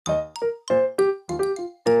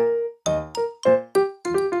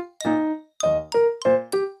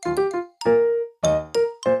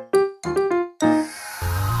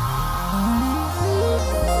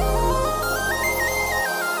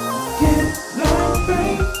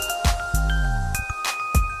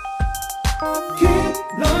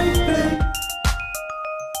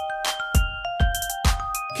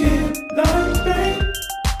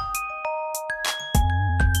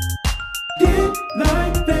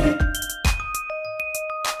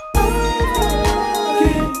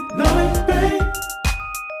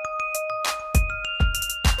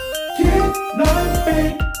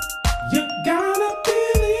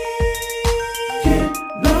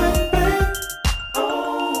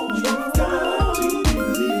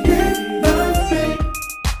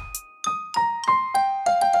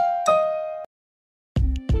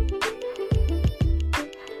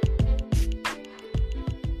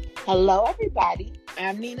Hello, everybody.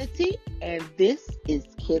 I'm Nina T, and this is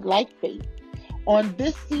Kid Like Faith. On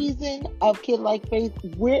this season of Kid Like Faith,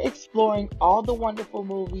 we're exploring all the wonderful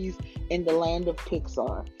movies in the land of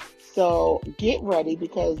Pixar. So get ready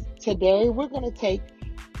because today we're going to take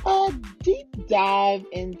a deep dive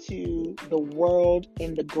into the world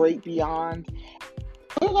in the great beyond.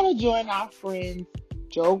 We're going to join our friends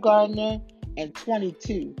Joe Gardner and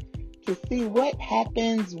 22 to see what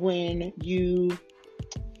happens when you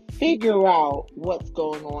figure out what's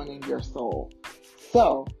going on in your soul.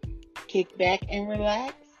 So, kick back and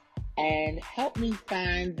relax and help me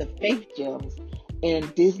find the faith gems in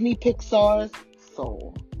Disney Pixar's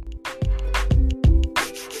soul.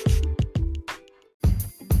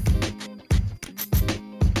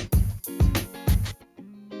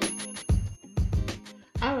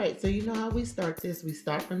 All right, so you know how we start this. We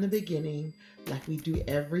start from the beginning like we do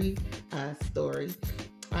every story.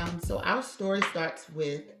 So our story starts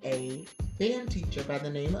with a band teacher by the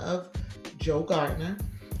name of Joe Gardner.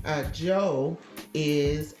 Joe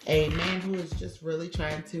is a man who is just really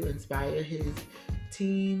trying to inspire his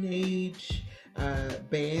teenage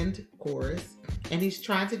band chorus, and he's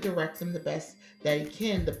trying to direct them the best that he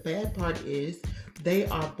can. The bad part is they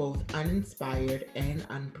are both uninspired and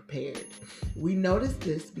unprepared. We notice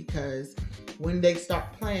this because when they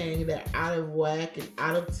start playing, they're out of whack and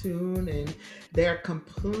out of tune, and they're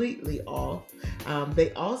completely off.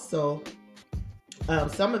 They also,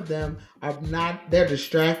 some of them are not, they're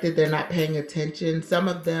distracted, they're not paying attention. Some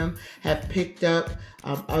of them have picked up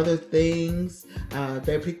other things.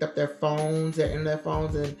 They picked up their phones, they're in their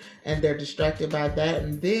phones, and they're distracted by that.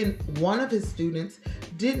 And then one of his students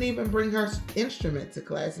didn't even bring her instrument to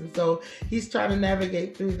class. And so he's trying to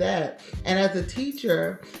navigate through that. And as a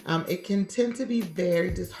teacher, it can tend to be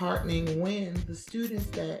very disheartening when the students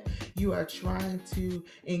that you are trying to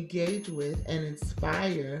engage with and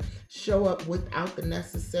inspire show up without the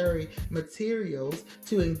necessary materials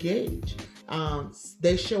to engage.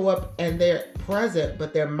 They show up and they're present,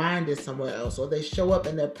 but their mind is somewhere else. Or they show up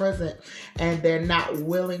and they're present and they're not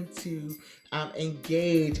willing to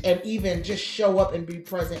engage and even just show up and be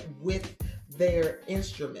present with their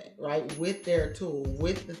instrument, right? With their tool,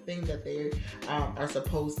 with the thing that they are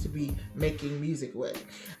supposed to be making music with.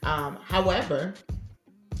 However,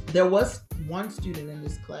 there was one student in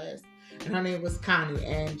this class, and her name was Connie,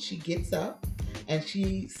 and she gets up and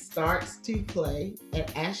she starts to play. And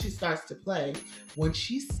as she starts to play, when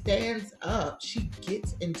she stands up, she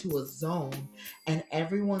gets into a zone, and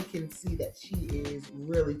everyone can see that she is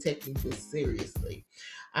really taking this seriously.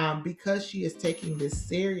 Because she is taking this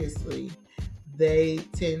seriously, they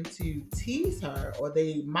tend to tease her or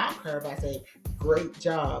they mock her by saying, "Great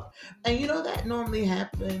job." And you know that normally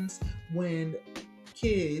happens when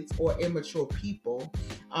kids or immature people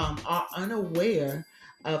are unaware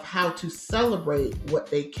of how to celebrate what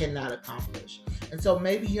they cannot accomplish. And so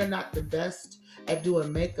maybe you're not the best at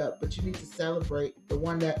doing makeup, but you need to celebrate the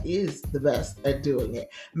one that is the best at doing it.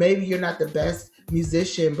 Maybe you're not the best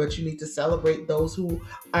musician, but you need to celebrate those who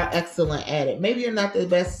are excellent at it. Maybe you're not the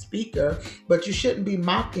best speaker, but you shouldn't be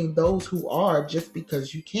mocking those who are just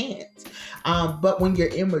because you can't. But when you're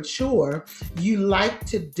immature, you like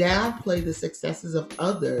to downplay the successes of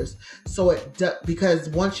others. Because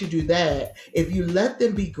once you do that, if you let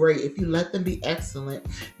them be great, if you let them be excellent,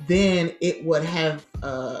 then it would have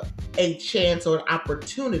a chance or an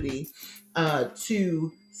opportunity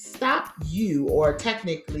to stop you, or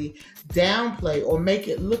technically downplay or make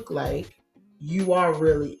it look like you are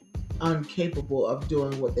really incapable of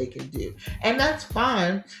doing what they can do. And that's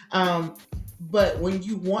fine. But when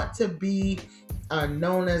you want to be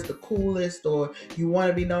known as the coolest, or you want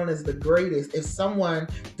to be known as the greatest, if someone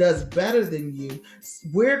does better than you,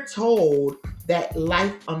 we're told that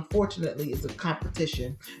life, unfortunately, is a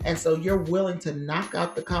competition. And so you're willing to knock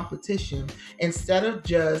out the competition instead of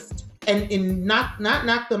just, and not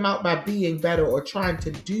knock them out by being better or trying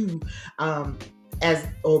to do as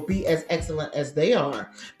or be as excellent as they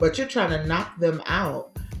are, but you're trying to knock them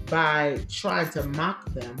out by trying to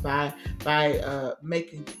mock them, by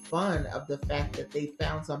making fun of the fact that they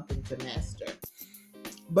found something to master.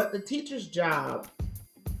 But the teacher's job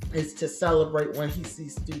is to celebrate when he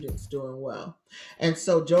sees students doing well. And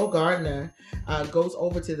so Joe Gardner goes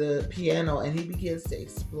over to the piano and he begins to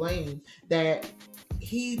explain that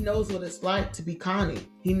he knows what it's like to be Connie.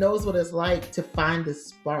 He knows what it's like to find the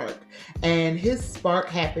spark. And his spark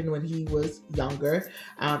happened when he was younger.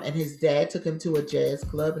 And his dad took him to a jazz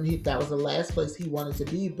club, and that was the last place he wanted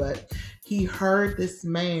to be. But he heard this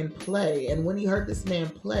man play. And when he heard this man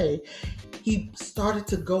play, he started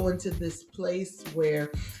to go into this place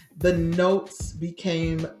where the notes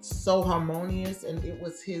became so harmonious, and it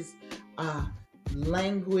was his uh,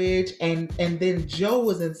 language, and then Joe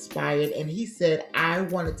was inspired, and he said, I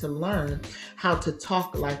wanted to learn how to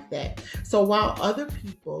talk like that. So while other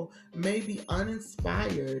people may be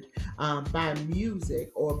uninspired by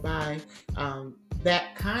music or by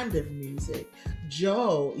that kind of music,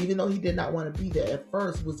 Joe, even though he did not want to be there at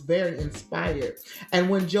first, was very inspired. And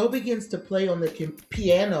when Joe begins to play on the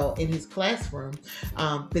piano in his classroom,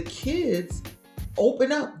 the kids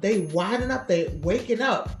open up, they widen up, they waking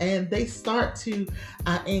up, and they start to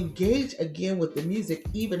engage again with the music,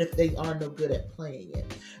 even if they are no good at playing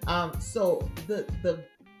it. So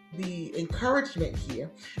the encouragement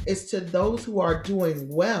here is to those who are doing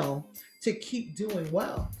well to keep doing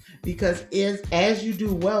well, because as you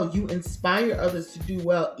do well, you inspire others to do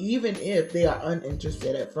well, even if they are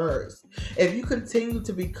uninterested at first. If you continue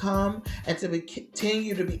to become and to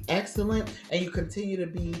continue to be excellent, and you continue to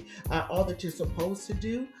be all that you're supposed to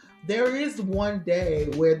do, there is one day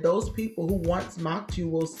where those people who once mocked you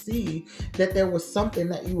will see that there was something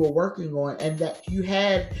that you were working on, and that you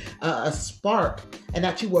had a spark, and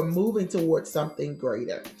that you were moving towards something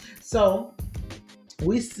greater. So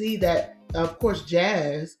we see that, of course,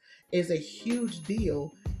 jazz is a huge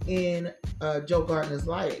deal in Joe Gardner's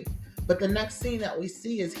life. But the next scene that we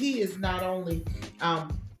see is he is not only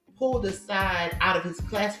pulled aside out of his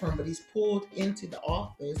classroom, but he's pulled into the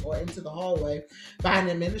office or into the hallway by an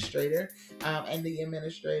administrator. And the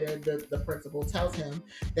administrator, the principal, tells him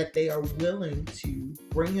that they are willing to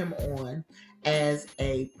bring him on as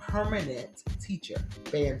a permanent teacher,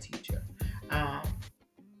 band teacher. Um,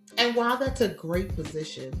 and while that's a great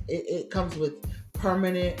position, it comes with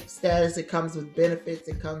permanent status, it comes with benefits,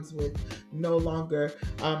 it comes with no longer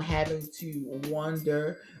having to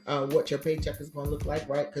wonder what your paycheck is going to look like,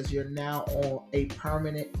 right? Because you're now on a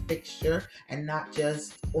permanent fixture and not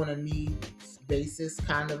just on a needs basis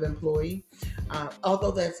kind of employee.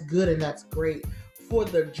 Although that's good and that's great, for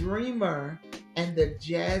the dreamer and the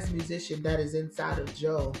jazz musician that is inside of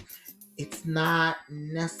Joe, it's not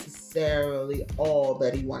necessarily all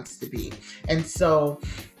that he wants to be. And so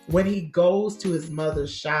when he goes to his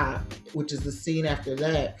mother's shop, which is the scene after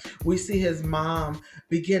that, we see his mom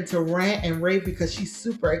begin to rant and rave because she's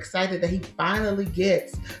super excited that he finally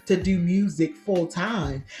gets to do music full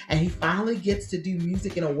time. And he finally gets to do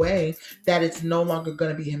music in a way that it's no longer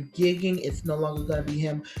going to be him gigging. It's no longer going to be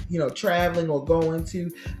him, traveling or going to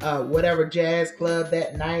whatever jazz club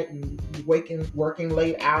that night and working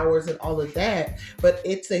late hours and all of that. But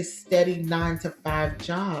it's a steady 9 to 5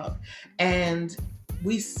 job. And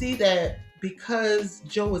we see that because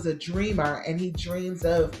Joe is a dreamer and he dreams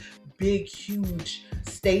of big, huge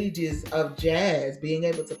stages of jazz, being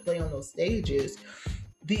able to play on those stages,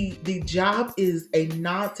 the job is a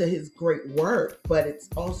nod to his great work, but it's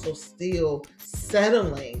also still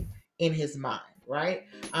settling in his mind, right?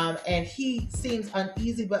 And he seems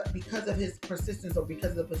uneasy, but because of his persistence, or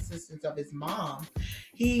because of the persistence of his mom,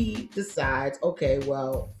 he decides, okay,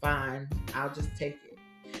 well, fine, I'll just take it.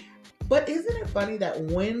 But isn't it funny that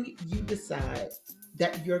when you decide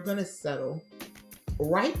that you're going to settle,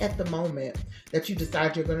 right at the moment that you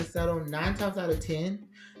decide you're going to settle, 9 times out of 10,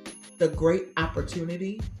 the great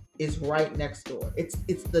opportunity is right next door. It's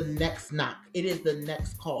the next knock. It is the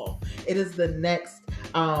next call. It is the next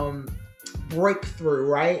breakthrough,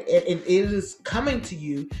 right? It is coming to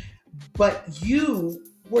you, but you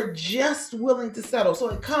were just willing to settle. So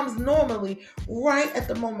it comes normally right at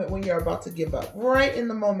the moment when you're about to give up, right in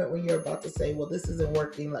the moment when you're about to say, well, this isn't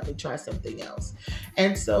working, let me try something else.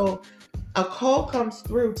 And so a call comes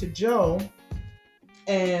through to Joe,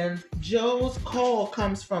 and Joe's call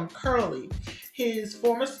comes from Curly, his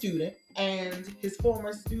former student, and his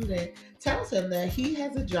former student tells him that he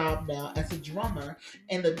has a job now as a drummer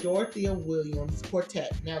in the Dorothea Williams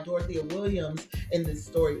Quartet. Now, Dorothea Williams in this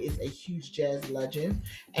story is a huge jazz legend,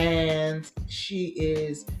 and she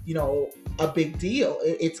is, a big deal.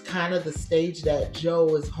 It's kind of the stage that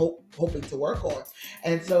Joe is hoping to work on.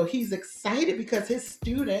 And so he's excited because his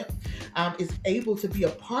student is able to be a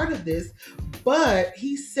part of this, but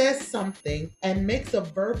he says something and makes a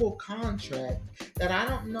verbal contract that I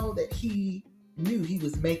don't know that he knew he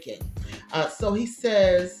was making. So he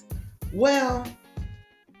says, well,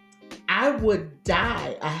 I would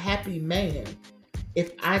die a happy man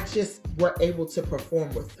if I just were able to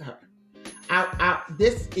perform with her.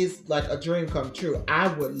 This is like a dream come true. I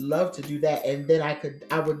would love to do that, and then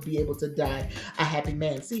I would be able to die a happy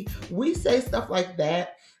man. See, we say stuff like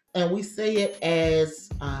that, and we say it as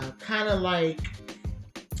kind of like,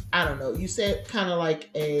 I don't know, you say it kind of like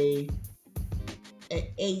a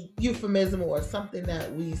euphemism or something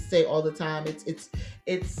that we say all the time.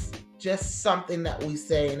 It's just something that we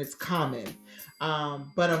say, and it's common.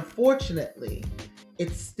 But unfortunately,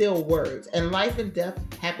 it's still words. And life and death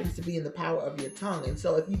happens to be in the power of your tongue. And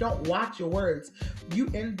so if you don't watch your words, you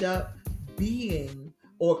end up being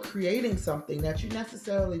or creating something that you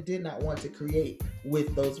necessarily did not want to create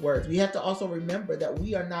with those words. We have to also remember that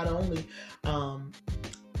we are not only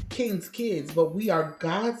King's kids, but we are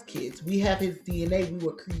God's kids. We have his DNA. We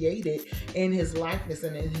were created in his likeness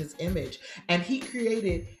and in his image. And he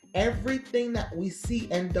created everything that we see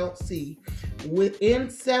and don't see within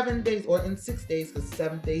 7 days, or in 6 days, because the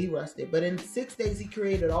 7th day he rested. But in 6 days, he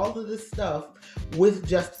created all of this stuff with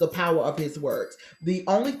just the power of his words. The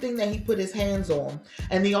only thing that he put his hands on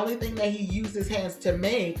and the only thing that he used his hands to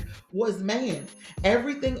make was man.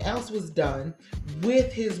 Everything else was done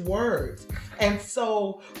with his words. And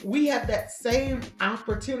so we have that same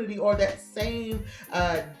opportunity, or that same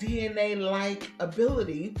DNA-like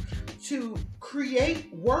ability to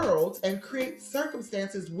create worlds and create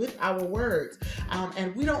circumstances with our words.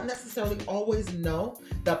 And we don't necessarily always know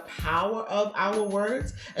the power of our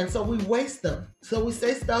words. And so we waste them. So we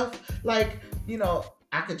say stuff like,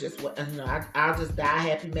 I could just, I'll just die a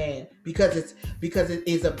happy man because it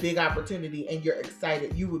is a big opportunity and you're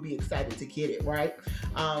excited. You would be excited to get it, right?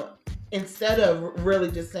 Instead of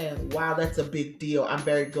really just saying, wow, that's a big deal. I'm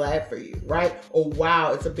very glad for you, right? Or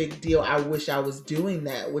wow, it's a big deal. I wish I was doing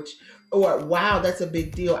that, or wow, that's a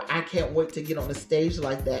big deal. I can't wait to get on a stage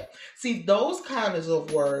like that. See, those kinds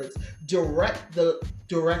of words direct the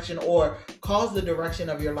direction, or cause the direction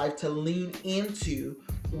of your life to lean into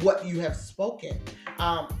what you have spoken.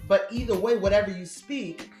 But either way, whatever you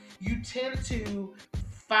speak, you tend to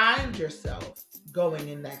find yourself going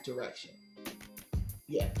in that direction.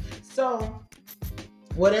 Yeah. So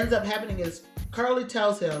what ends up happening is Curly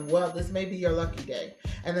tells him, well, this may be your lucky day.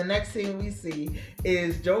 And the next thing we see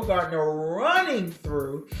is Joe Gardner running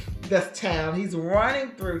through this town. He's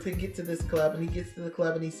running through to get to this club, and he gets to the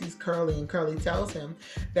club and he sees Curly, and Curly tells him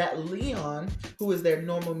that Leon, who is their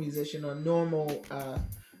normal musician or normal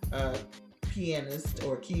pianist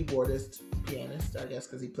or keyboardist, pianist, I guess,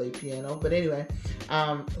 because he played piano. But anyway,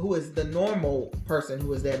 who is the normal person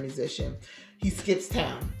who is their musician, he skips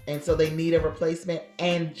town. And so they need a replacement.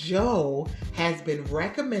 And Joe has been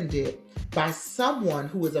recommended by someone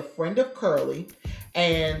who is a friend of Curly.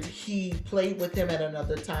 And he played with him at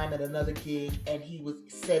another time at another gig. And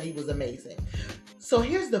said he was amazing. So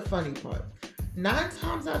here's the funny part. 9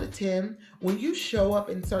 times out of 10, when you show up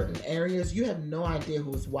in certain areas, you have no idea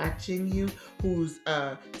who's watching you, who's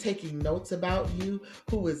taking notes about you,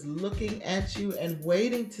 who is looking at you and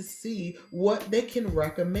waiting to see what they can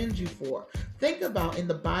recommend you for. Think about in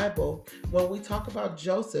the Bible, when we talk about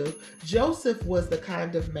Joseph was the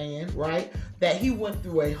kind of man, right, that he went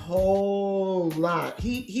through a whole lot.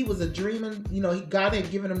 He was a dreaming, God had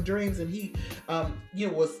given him dreams, and he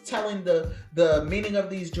was telling the meaning of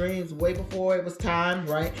these dreams way before it was time,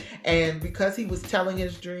 right? And because he was telling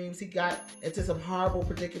his dreams, he got into some horrible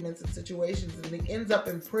predicaments and situations, and he ends up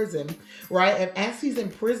in prison, right? And as he's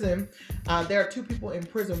in prison, there are 2 people in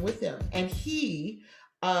prison with him, and he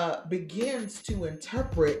begins to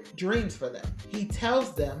interpret dreams for them. He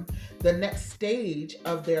tells them the next stage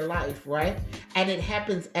of their life, right? And it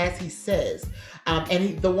happens as he says.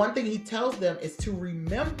 The one thing he tells them is to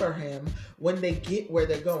remember him when they get where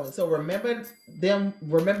they're going. So remember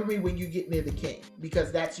me when you get near the king,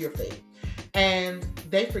 because that's your fate. And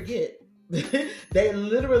they forget. They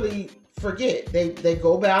literally forget. They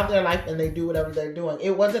go about their life and they do whatever they're doing.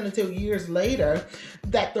 It wasn't until years later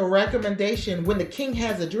that the recommendation, when the king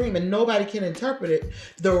has a dream and nobody can interpret it,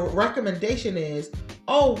 the recommendation is,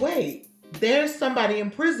 oh wait, there's somebody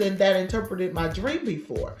in prison that interpreted my dream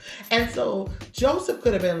before. And so Joseph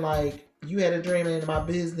could have been like, you had a dream in my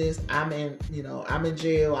business. I'm in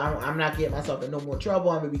jail. I'm not getting myself in no more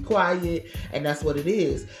trouble. I'm gonna be quiet. And that's what it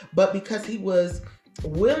is. But because he was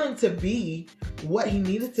willing to be what he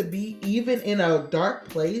needed to be, even in a dark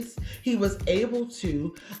place, he was able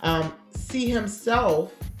to see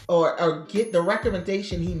himself or get the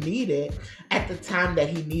recommendation he needed at the time that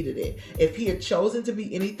he needed it. If he had chosen to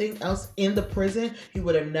be anything else in the prison, he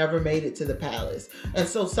would have never made it to the palace. And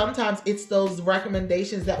so sometimes it's those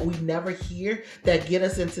recommendations that we never hear that get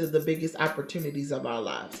us into the biggest opportunities of our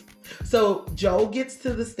lives. So Joe gets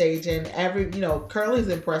to the stage, and Curly's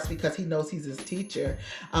impressed because he knows he's his teacher.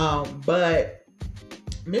 But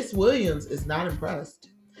Miss Williams is not impressed,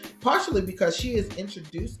 partially because she is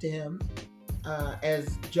introduced to him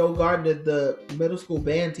as Joe Gardner, the middle school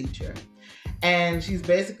band teacher. And she's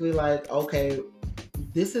basically like, okay,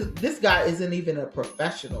 this guy isn't even a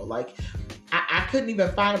professional. Like, I couldn't even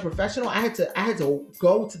find a professional. I had to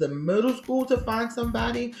go to the middle school to find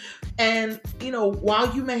somebody. And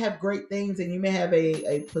while you may have great things and you may have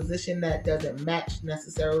a position that doesn't match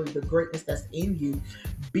necessarily the greatness that's in you,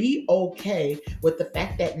 be okay with the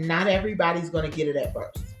fact that not everybody's going to get it at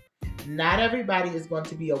first. Not everybody is going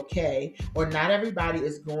to be okay, or not everybody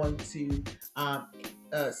is going to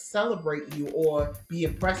celebrate you or be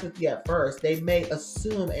impressed with you at first. They may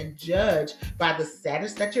assume and judge by the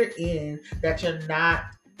status that you're in that you're not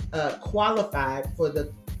qualified for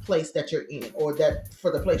the place that you're in, or that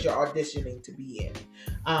for the place you're auditioning to be in.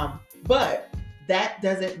 But that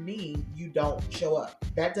doesn't mean you don't show up.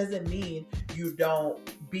 That doesn't mean you don't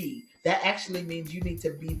be. That actually means you need to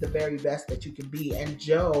be the very best that you can be. And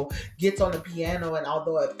Joe gets on the piano, and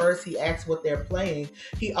although at first he asks what they're playing,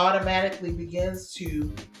 he automatically begins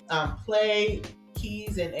to play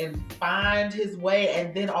keys and find his way.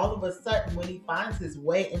 And then all of a sudden, when he finds his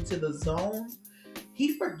way into the zone,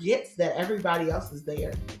 he forgets that everybody else is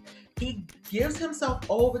there. He gives himself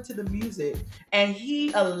over to the music, and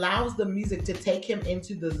he allows the music to take him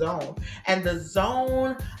into the zone. And the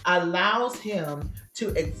zone allows him to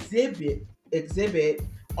exhibit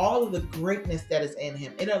all of the greatness that is in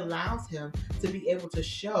him. It allows him to be able to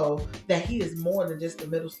show that he is more than just a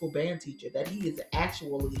middle school band teacher, that he is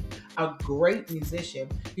actually a great musician.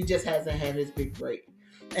 He just hasn't had his big break.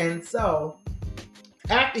 And so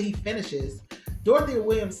after he finishes, Dorothea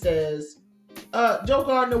Williams says, Joe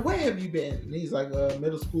Gardner, where have you been? And he's like,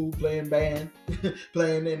 middle school, playing band,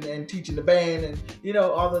 playing and teaching the band, and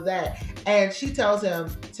all of that. And she tells him,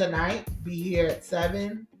 tonight, be here at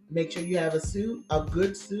 7. Make sure you have a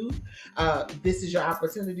good suit. This is your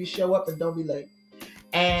opportunity. Show up and don't be late.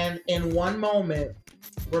 And in one moment,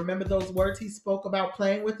 remember those words he spoke about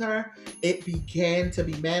playing with her? It began to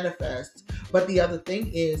be manifest. But the other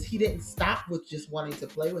thing is, he didn't stop with just wanting to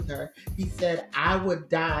play with her. He said, I would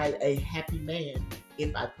die a happy man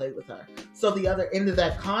if I played with her. So the other end of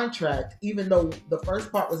that contract, even though the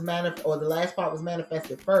first part was or the last part was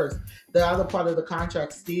manifested first, the other part of the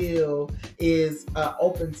contract still is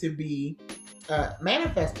open to be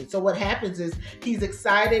manifested. So what happens is, he's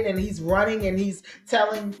excited and he's running and he's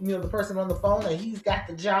telling the person on the phone that he's got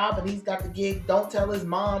the job and he's got the gig. Don't tell his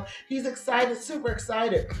mom. He's excited, super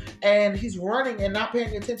excited, and he's running and not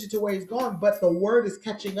paying attention to where he's going. But the word is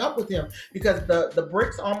catching up with him, because the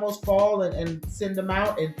bricks almost fall and send him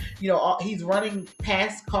out, and he's running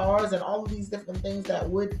past cars and all of these different things that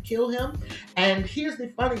would kill him. And here's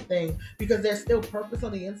the funny thing, because there's still purpose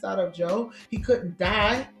on the inside of Joe. He couldn't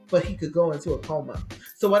die, but he could go into a coma.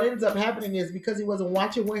 So what ends up happening is, because he wasn't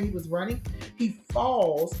watching where he was running, he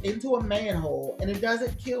falls into a manhole, and it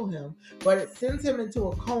doesn't kill him, but it sends him into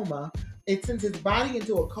a coma. It sends his body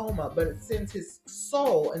into a coma, but it sends his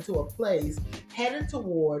soul into a place headed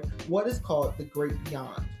toward what is called the great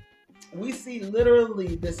beyond. We see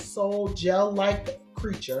literally this soul gel-like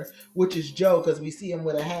creature, which is Joe, because we see him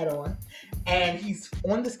with a hat on, and he's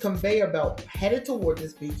on this conveyor belt headed toward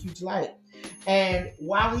this big, huge light. And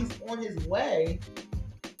while he's on his way,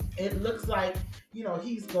 it looks like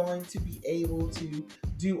he's going to be able to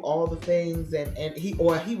do all the things, and he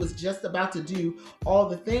was just about to do all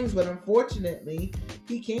the things, but unfortunately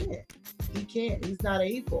he can't. He's not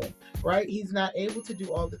able, right? He's not able to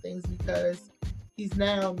do all the things because he's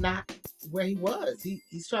now not where he was.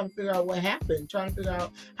 He's trying to figure out what happened, trying to figure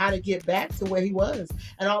out how to get back to where he was.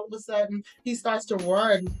 And all of a sudden, he starts to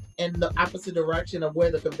run in the opposite direction of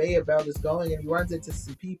where the conveyor belt is going, and he runs into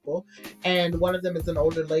some people. And one of them is an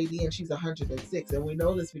older lady, and she's 106. And we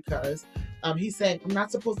know this because he's saying, I'm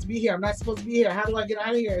not supposed to be here. I'm not supposed to be here. How do I get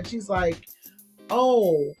out of here? And she's like,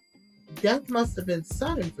 oh, death must have been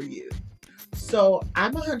sudden for you. So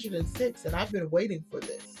I'm 106, and I've been waiting for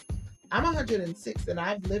this. I'm 106 and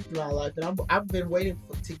I've lived my life, and I've been waiting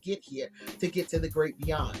to get here, to get to the great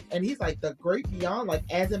beyond. And he's like, the great beyond, like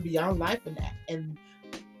as in beyond life, and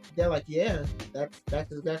they're like, yeah,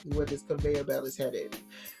 that's exactly where this conveyor belt is headed.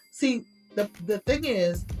 See, the thing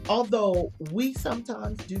is, although we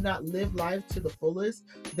sometimes do not live life to the fullest,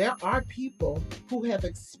 there are people who have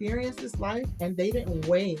experienced this life and they didn't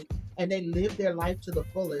wait, and they lived their life to the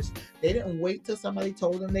fullest. They didn't wait till somebody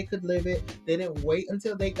told them they could live it. They didn't wait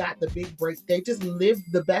until they got the big break. They just lived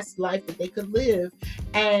the best life that they could live.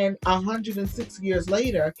 And 106 years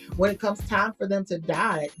later, when it comes time for them to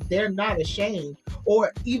die, they're not ashamed.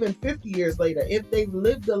 Or even 50 years later, if they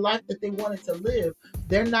lived the life that they wanted to live,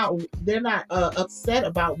 they're not upset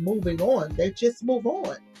about moving on. They just move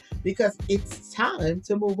on, because it's time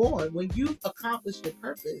to move on. When you've accomplished your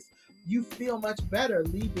purpose, you feel much better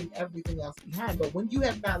leaving everything else behind. But when you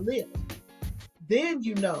have not lived, then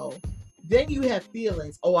Then you have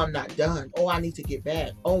feelings. Oh, I'm not done. Oh, I need to get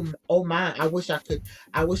back. Oh my, I wish I could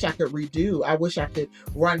redo. I wish I could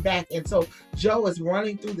run back. And so Joe is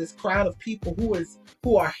running through this crowd of people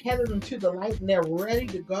who are headed into the light and they're ready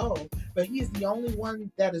to go. But he's the only one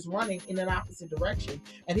that is running in an opposite direction.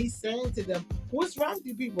 And he's saying to them, what's wrong with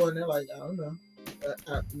you people? And they're like, I don't know.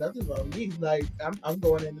 Nothing's wrong with me. Like, I'm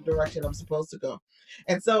going in the direction I'm supposed to go.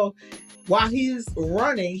 And so while he's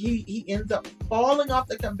running, he ends up falling off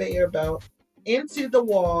the conveyor belt into the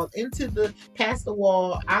wall, past the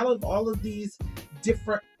wall, out of all of these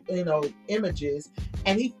different, images.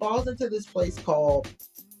 And he falls into this place called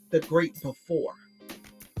the Great Before.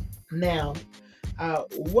 Now,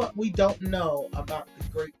 what we don't know about the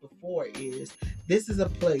Great Before is this is a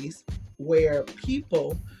place where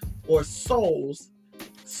people or souls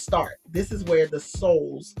start. This is where the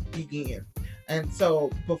souls begin. And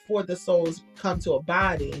so before the souls come to a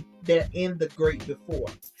body, they're in the Great Before.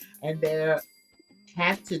 And they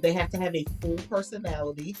have to have a full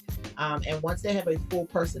personality. And once they have a full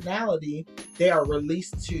personality, they are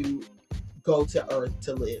released to go to Earth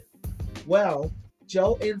to live. Well,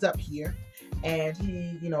 Joe ends up here and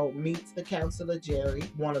he, meets the counselor, Jerry,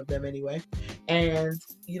 one of them anyway. And,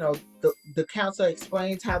 the counselor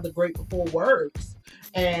explains how the Great Before works.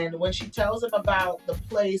 And when she tells him about the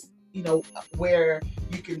place, where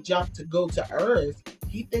you can jump to go to Earth,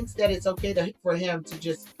 he thinks that it's okay for him to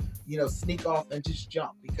just, sneak off and just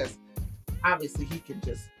jump, because obviously he can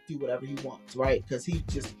just do whatever he wants, right? Because he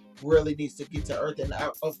just really needs to get to Earth, and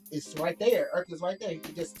it's right there. Earth is right there. He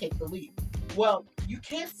can just take the leap. Well, you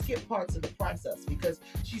can't skip parts of the process, because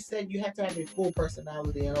she said you have to have a full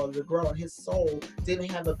personality in order to grow, and his soul didn't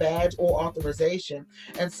have a badge or authorization.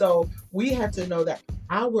 And so we have to know that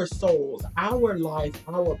our souls, our life,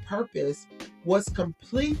 our purpose was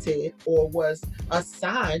completed or was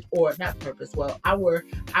assigned, or not purpose, well, our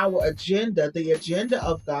agenda, the agenda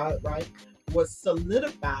of God, right, was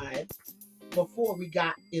solidified before we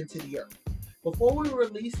got into the earth. Before we were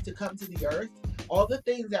released to come to the earth, all the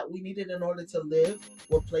things that we needed in order to live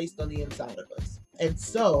were placed on the inside of us. And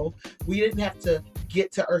so we didn't have to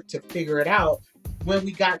get to earth to figure it out. When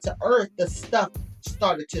we got to earth, the stuff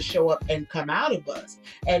started to show up and come out of us.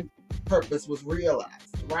 And purpose was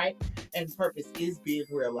realized, right? And purpose is being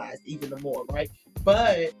realized even more, right?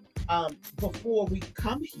 But before we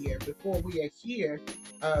come here, before we are here,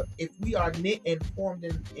 if we are knit and formed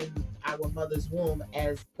in our mother's womb,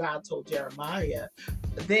 as God told Jeremiah,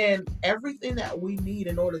 then everything that we need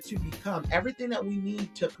in order to become, everything that we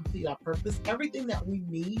need to complete our purpose, everything that we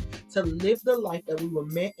need to live the life that we were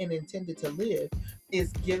meant and intended to live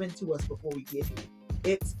is given to us before we get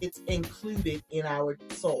here. It's included in our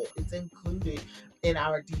soul. It's included in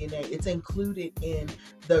our DNA. It's included in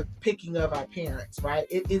the picking of our parents, right?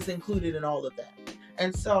 It is included in all of that.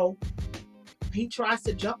 And so he tries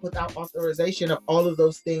to jump without authorization of all of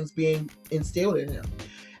those things being instilled in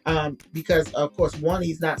him. Because of course, one,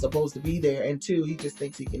 he's not supposed to be there, and two, he just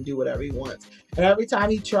thinks he can do whatever he wants. And every time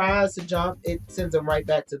he tries to jump, it sends him right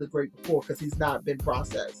back to the Great Before, because he's not been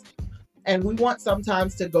processed. And we want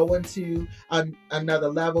sometimes to go into another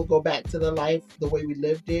level, go back to the life, the way we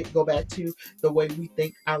lived it, go back to the way we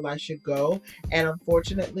think our life should go. And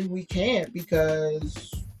unfortunately, we can't,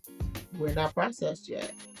 because we're not processed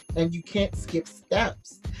yet. And you can't skip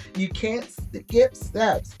steps. You can't skip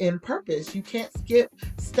steps in purpose. You can't skip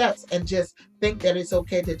steps and just think that it's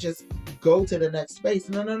okay to just go to the next space.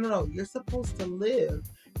 No. You're supposed to live,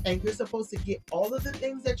 and you're supposed to get all of the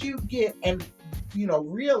things that you get and,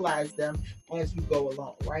 realize them as you go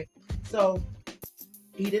along, right? So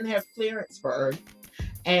he didn't have clearance for Earth,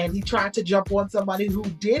 and he tried to jump on somebody who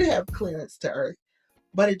did have clearance to Earth,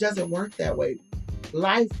 but it doesn't work that way.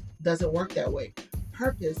 Life doesn't work that way.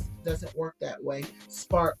 Purpose doesn't work that way.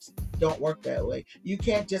 Sparks don't work that way. You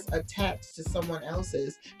can't just attach to someone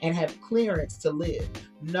else's and have clearance to live.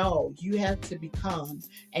 No, you have to become,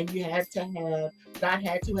 and God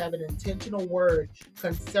had to have an intentional word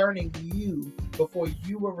concerning you before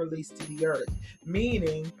you were released to the earth.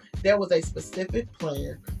 Meaning, there was a specific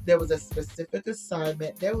plan, there was a specific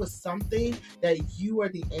assignment, there was something that you were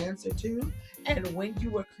the answer to. And when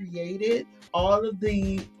you were created, all of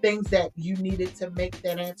the things that you needed to make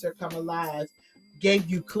that answer come alive gave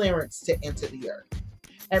you clearance to enter the earth.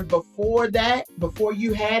 And before that, before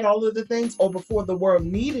you had all of the things, or before the world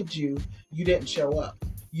needed you, you didn't show up.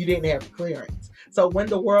 You didn't have clearance. So when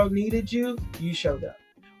the world needed you, you showed up.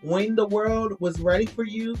 When the world was ready for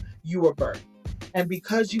you, you were birthed. And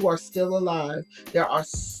because you are still alive,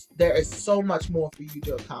 there is so much more for you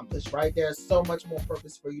to accomplish, right? There's so much more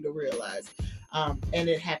purpose for you to realize. And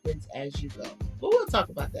it happens as you go. But we'll talk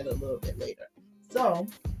about that a little bit later. So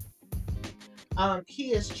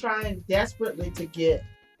He is trying desperately to get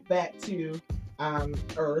back to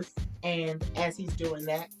Earth. And as he's doing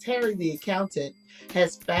that, Terry, the accountant,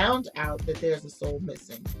 has found out that there's a soul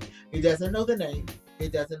missing. He doesn't know the name. He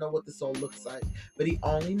doesn't know what the soul looks like, but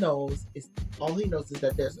all he knows is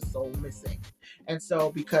that there's a soul missing. And so,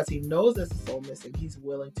 because he knows there's a soul missing, he's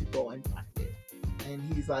willing to go and find it. And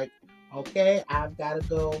he's like, okay, I've got to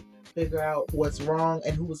go figure out what's wrong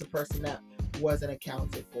and who was the person that wasn't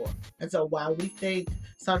accounted for. And so while we think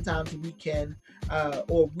sometimes we can,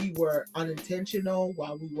 or we were unintentional,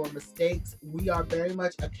 while we were mistakes, we are very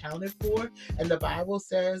much accounted for. And the Bible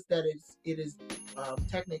says that it is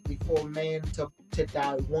technically for man to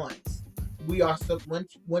die once. We are so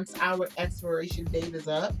once our expiration date is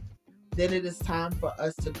up, then it is time for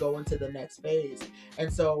us to go into the next phase.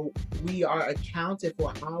 And so we are accounted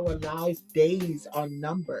for. Our life days are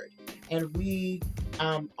numbered. And we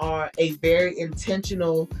are a very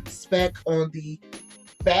intentional speck on the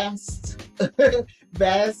vast,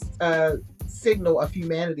 vast signal of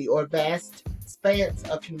humanity, or vast expanse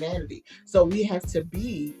of humanity. So we have to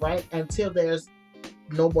be, right, until there's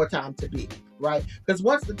no more time to be, right? Because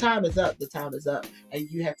once the time is up, the time is up, and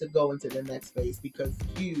you have to go into the next phase because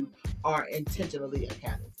you are intentionally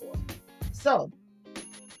accounted for. So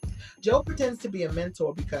Joe pretends to be a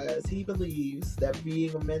mentor because he believes that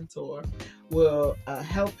being a mentor will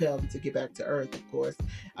help him to get back to Earth. Of course,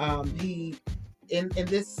 he in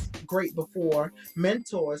this great before,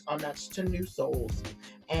 mentors are matched to new souls,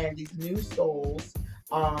 and these new souls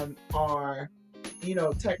are,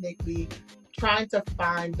 technically trying to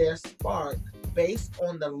find their spark based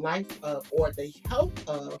on the life of, or the help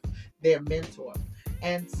of, their mentor.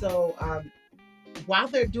 And so while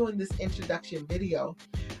they're doing this introduction video,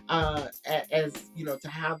 as to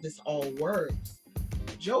how this all works,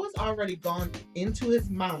 Joe has already gone into his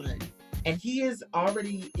mind, and he has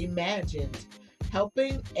already imagined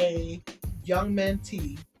helping a young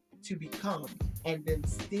mentee to become, and then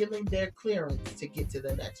stealing their clearance to get to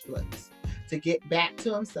the next place, to get back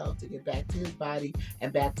to himself, to get back to his body,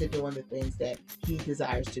 and back to doing the things that he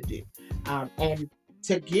desires to do. And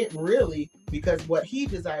to get really, because what he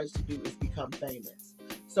desires to do is become famous.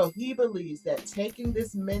 So he believes that taking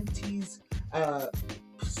this mentee's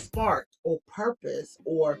spark or purpose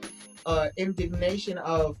or indignation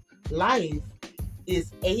of life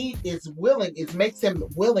makes him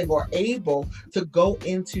willing or able to go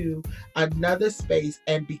into another space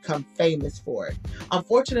and become famous for it.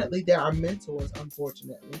 Unfortunately, there are mentors,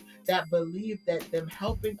 that believe that them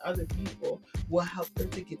helping other people will help them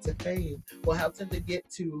to get to fame, will help them to get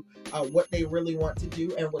to what they really want to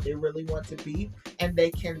do and what they really want to be, and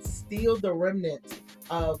they can steal the remnants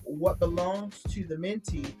of what belongs to the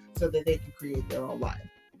mentee so that they can create their own life.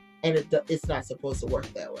 And it's not supposed to work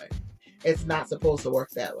that way. It's not supposed to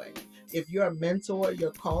work that way. If you're a mentor,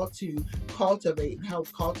 you're called to cultivate and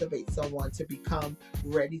help cultivate someone to become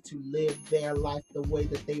ready to live their life the way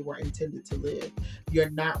that they were intended to live.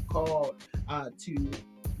 You're not called to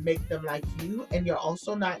make them like you, and you're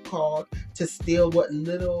also not called to steal what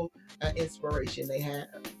little inspiration they have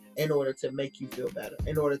in order to make you feel better,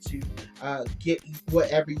 in order to get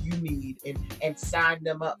whatever you need, and sign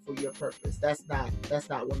them up for your purpose. That's not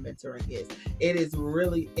what mentoring is. It is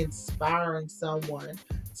really inspiring someone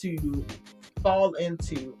to fall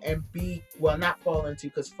into and be, well, not fall into,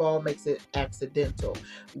 because fall makes it accidental,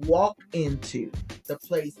 walk into the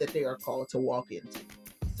place that they are called to walk into.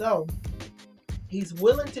 So he's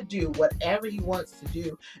willing to do whatever he wants to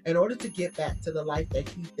do in order to get back to the life that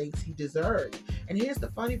he thinks he deserves. And here's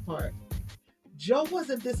the funny part. Joe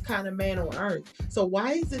wasn't this kind of man on earth. So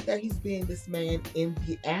why is it that he's being this man in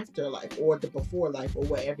the afterlife or the before life or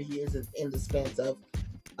wherever he is in the span of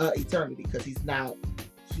eternity? Because he's not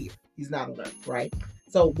here. He's not on earth, right?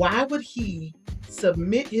 So why would he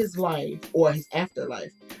submit his life or his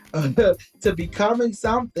afterlife to becoming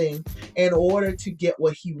something in order to get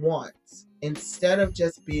what he wants, instead of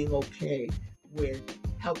just being okay with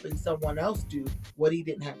helping someone else do what he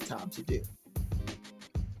didn't have time to do?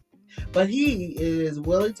 But he is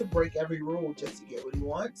willing to break every rule just to get what he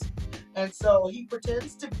wants. And so he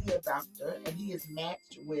pretends to be a doctor, and he is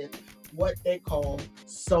matched with what they call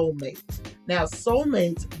soulmates. Now,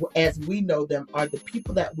 soulmates, as we know them, are the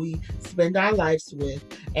people that we spend our lives with,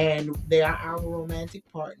 and they are our romantic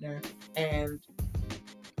partner. And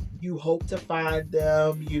you hope to find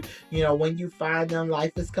them. When you find them,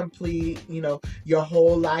 life is complete. Your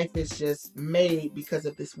whole life is just made because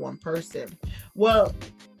of this one person. Well,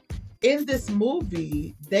 in this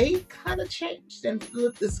movie, they kind of changed and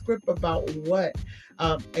flipped the script about what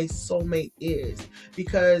a soulmate is.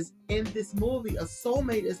 Because in this movie, a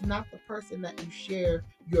soulmate is not the person that you share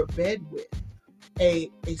your bed with. A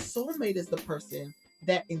soulmate is the person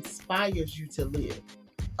that inspires you to live.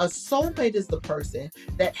 A soulmate is the person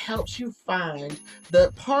that helps you find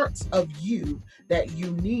the parts of you that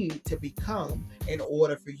you need to become in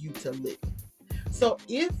order for you to live. So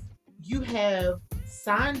if you have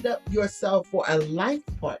signed up yourself for a life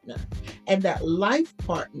partner and that life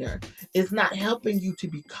partner is not helping you to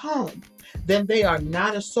become, then they are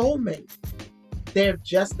not a soulmate. They're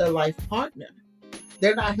just a life partner.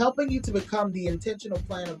 They're not helping you to become the intentional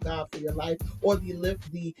plan of God for your life or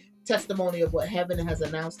the testimony of what heaven has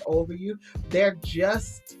announced over you. They're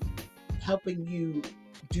just helping you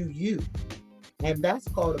do you. And that's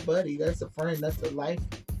called a buddy. That's a friend. That's a life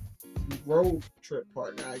road trip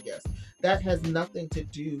partner, I guess. That has nothing to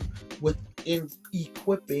do with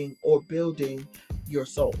equipping or building your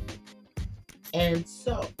soul. And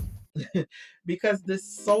so, because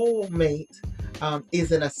this soulmate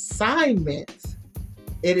is an assignment,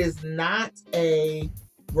 it is not a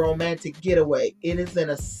romantic getaway. It is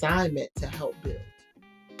an assignment to help build.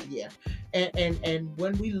 Yeah. And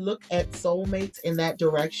when we look at soulmates in that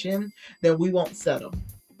direction, then we won't settle.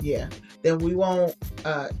 Yeah. Then we won't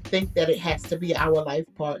think that it has to be our life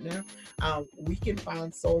partner. We can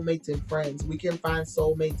find soulmates in friends. We can find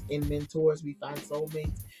soulmates in mentors. We find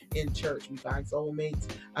soulmates in church. We find soulmates,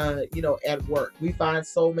 at work. We find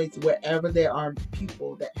soulmates wherever there are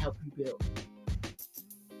people that help you build,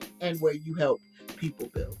 and where you help people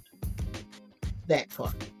build. That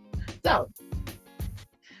part. So,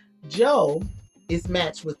 Joe is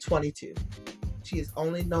matched with 22. She is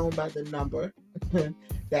only known by the number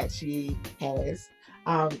that she has.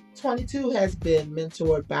 22 has been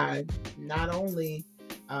mentored by not only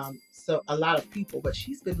so a lot of people, but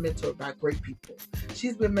she's been mentored by great people.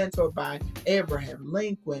 She's been mentored by Abraham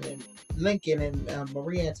Lincoln and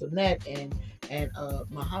Marie Antoinette and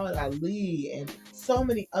Muhammad Ali and so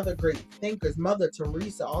many other great thinkers. Mother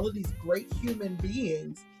Teresa. All of these great human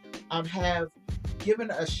beings have given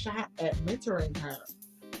a shot at mentoring her,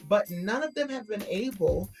 but none of them have been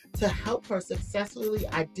able to help her successfully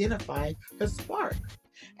identify her spark.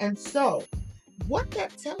 And so, what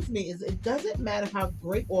that tells me is it doesn't matter how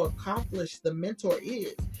great or accomplished the mentor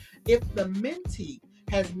is, if the mentee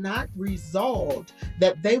has not resolved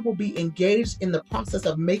that they will be engaged in the process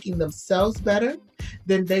of making themselves better,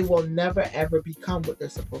 then they will never ever become what they're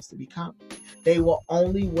supposed to become. They will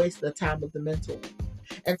only waste the time of the mentor.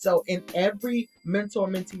 And so in every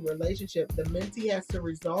mentor-mentee relationship, the mentee has to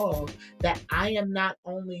resolve that I am not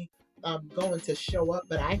only going to show up,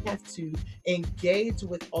 but I have to engage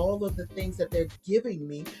with all of the things that they're giving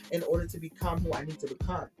me in order to become who I need to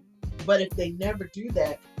become. But if they never do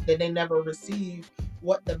that, then they never receive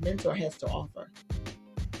what the mentor has to offer.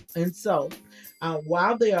 And so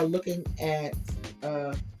while they are looking at,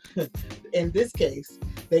 in this case,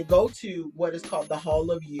 they go to what is called the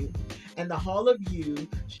Hall of You. And the Hall of You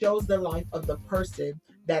shows the life of the person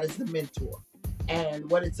that is the mentor. And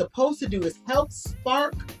what it's supposed to do is help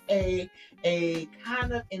spark a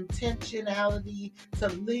kind of intentionality to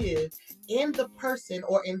live in the person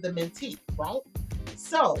or in the mentee, right?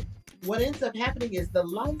 So what ends up happening is the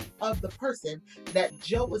life of the person that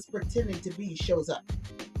Joe is pretending to be shows up.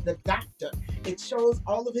 The doctor. It shows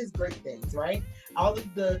all of his great things, right? All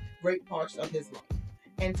of the great parts of his life.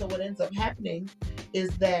 And so what ends up happening is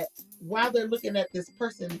that while they're looking at this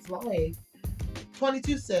person's life,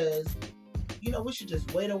 22 says, we should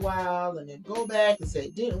just wait a while and then go back and say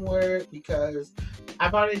it didn't work because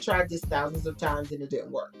I've already tried this thousands of times and it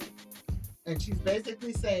didn't work. And she's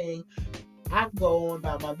basically saying, I'm going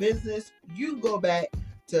about my business. You go back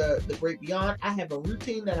to the great beyond. I have a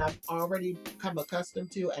routine that I've already come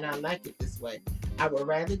accustomed to, and I like it this way. I would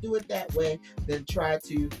rather do it that way than try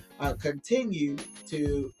to continue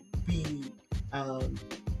to be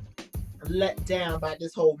let down by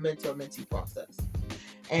this whole mentor-mentee process.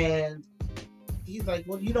 And he's like,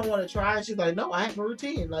 well, you don't want to try? She's like, no, I have a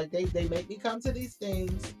routine. Like they make me come to these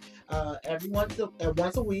things every once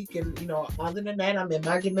a week, and other than that, I'm in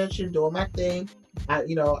my dimension doing my thing. I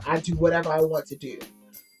do whatever I want to do.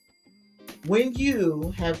 When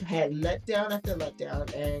you have had letdown after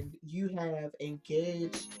letdown and you have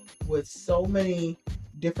engaged with so many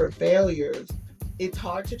different failures, it's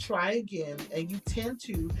hard to try again, and you tend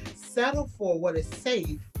to settle for what is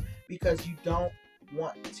safe because you don't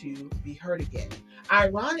want to be hurt again.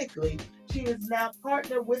 Ironically, she is now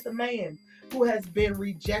partnered with a man who has been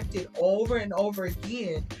rejected over and over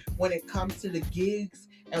again when it comes to the gigs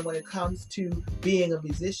and when it comes to being a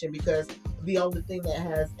musician, because the only thing that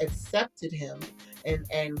has accepted him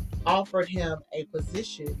and offered him a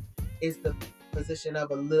position is the position of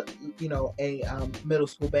a middle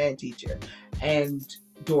school band teacher. And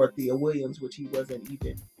Dorothea Williams, which he wasn't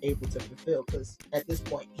even able to fulfill because at this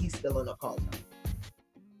point he's still in a coma.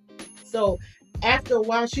 So after a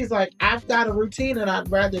while, she's like, I've got a routine and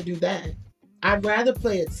I'd rather do that. I'd rather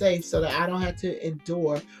play it safe so that I don't have to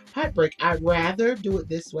endure heartbreak. I'd rather do it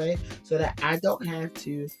this way so that I don't have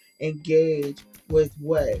to engage with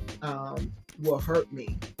what will hurt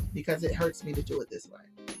me because it hurts me to do it this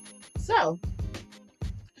way. So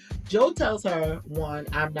Joe tells her, one,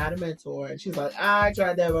 I'm not a mentor. And she's like, I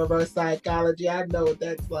tried that reverse psychology. I know what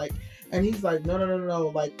that's like. And he's like, no, no, no, no.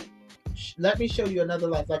 Like, let me show you another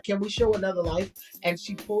life. Like, can we show another life? And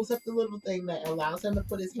she pulls up the little thing that allows him to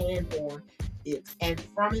put his hand on it. And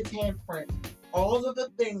from his handprint, all of the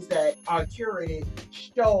things that are curated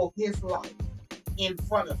show his life in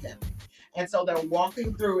front of him. And so they're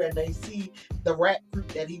walking through and they see the rat group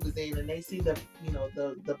that he was in, and they see the, you know,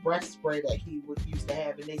 the breast spray that he would used to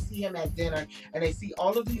have, and they see him at dinner, and they see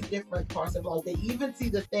all of these different parts of life. They even see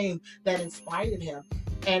the thing that inspired him.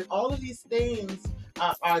 And all of these things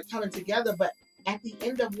are coming together, but at the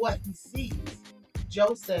end of what he sees,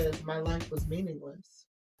 Joe says, my life was meaningless.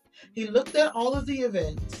 He looked at all of the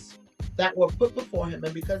events that were put before him,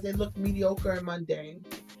 and because they looked mediocre and mundane,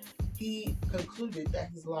 he concluded that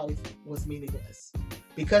his life was meaningless.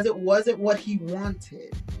 Because it wasn't what he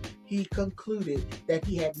wanted, he concluded that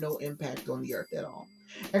he had no impact on the earth at all.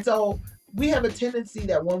 And so we have a tendency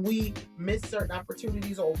that when we miss certain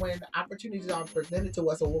opportunities, or when opportunities aren't presented to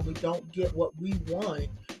us, or when we don't get what we want,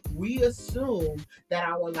 we assume that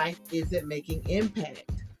our life isn't making impact.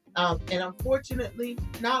 And unfortunately,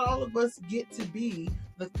 not all of us get to be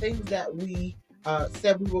the things that we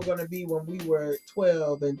said we were going to be when we were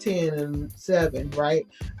 12 and 10 and 7, right?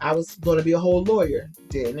 I was going to be a whole lawyer.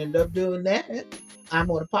 Didn't end up doing that. I'm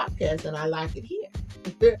on a podcast and I like it here.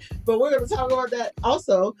 But we're going to talk about that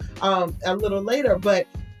also a little later. But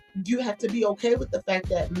you have to be okay with the fact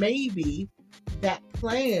that maybe that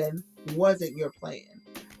plan wasn't your plan.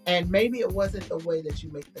 And maybe it wasn't the way that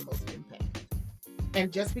you make the most impact.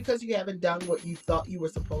 And just because you haven't done what you thought you were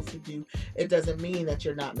supposed to do, it doesn't mean that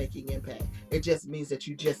you're not making impact. It just means that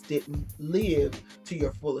you just didn't live to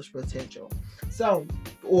your fullest potential. So,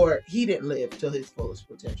 or he didn't live to his fullest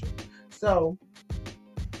potential. So,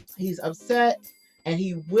 he's upset and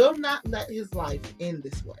he will not let his life end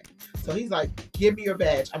this way. So he's like, give me your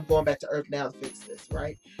badge. I'm going back to Earth now to fix this,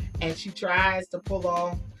 right? And she tries to pull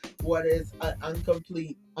off what is an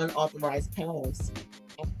incomplete, unauthorized pass.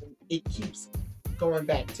 And it keeps going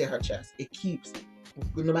back to her chest. It keeps,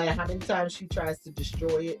 no matter how many times she tries to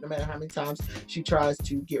destroy it, no matter how many times she tries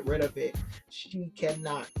to get rid of it, she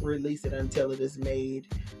cannot release it until it is made,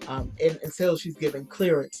 and until she's given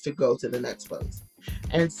clearance to go to the next place.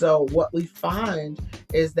 And so what we find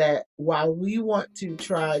is that while we want to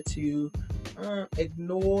try to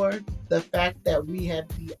ignore the fact that we have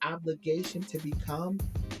the obligation to become,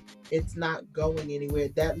 it's not going anywhere.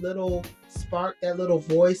 That little spark, that little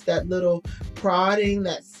voice, that little prodding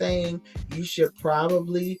that's saying you should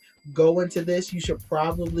probably go into this, you should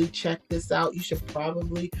probably check this out, you should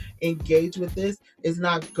probably engage with this, is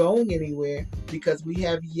not going anywhere because we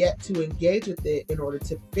have yet to engage with it in order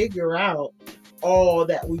to figure out all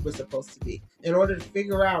that we were supposed to be, in order to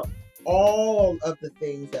figure out all of the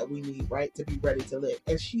things that we need, right, to be ready to live.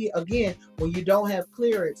 And she, again, when you don't have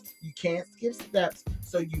clearance, you can't skip steps.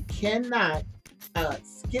 So you cannot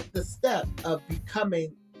skip the step of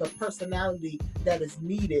becoming the personality that is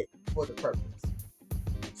needed for the purpose.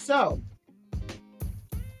 So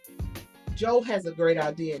Joe has a great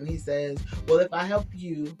idea and he says, well, if I help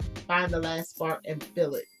you find the last spark and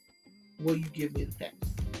fill it, will you give me the pass?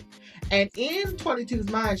 And in 22's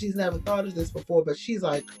mind, she's never thought of this before, but she's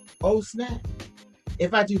like, oh snap.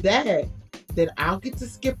 If I do that, then I'll get to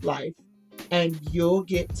skip life and you'll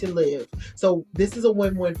get to live. So this is a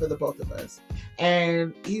win-win for the both of us.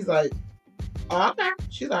 And he's like, oh, okay.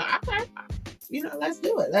 She's like, okay, you know, let's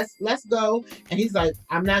do it. Let's go. And he's like,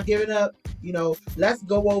 I'm not giving up. You know, let's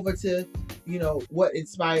go over to, you know, what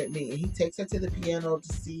inspired me. And he takes her to the piano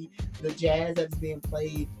to see the jazz that's being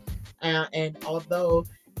played. And although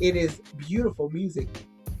it is beautiful music,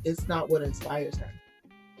 it's not what inspires her.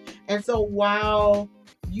 And so while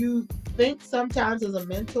you think sometimes as a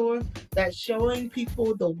mentor that showing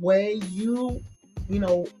people the way you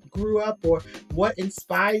know, grew up or what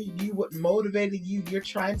inspired you, what motivated you, you're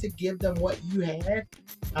trying to give them what you had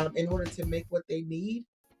in order to make what they need,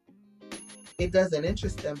 it doesn't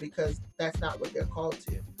interest them because that's not what they're called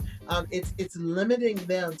to. It's limiting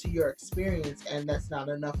them to your experience, and that's not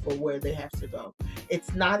enough for where they have to go.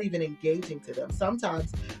 It's not even engaging to them.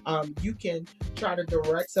 Sometimes you can try to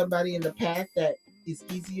direct somebody in the path that is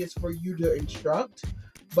easiest for you to instruct,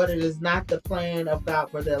 but it is not the plan of God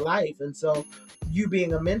for their life. And so you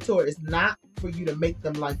being a mentor is not for you to make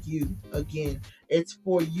them like you again. It's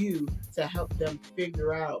for you to help them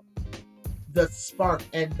figure out the spark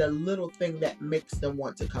and the little thing that makes them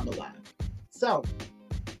want to come alive. So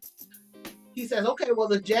he says, okay, well,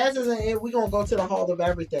 the jazz isn't it. We're going to go to the Hall of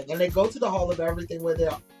Everything. And they go to the Hall of Everything where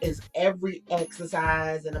there is every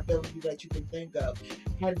exercise and ability that you can think of.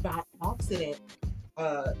 And by accident,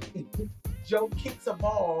 uh, Joe kicks a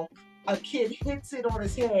ball, a kid hits it on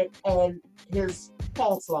his head, and his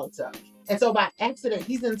pulse lights up. And so by accident,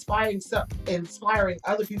 he's inspiring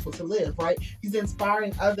other people to live, right? He's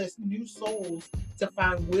inspiring other new souls to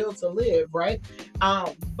find will to live, right?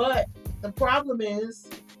 But the problem is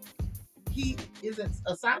he isn't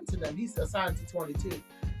assigned to them. He's assigned to 22.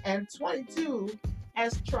 And 22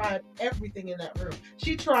 has tried everything in that room.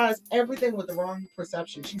 She tries everything with the wrong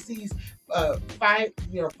perception. She sees firefighting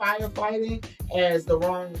as the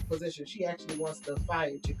wrong position. She actually wants the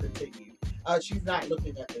fire to continue. She's not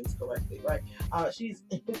looking at things correctly, right? She's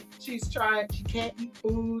trying. She can't eat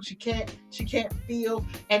food. She can't feel.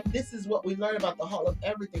 And this is what we learn about the Hall of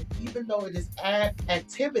Everything. Even though it is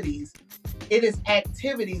activities, it is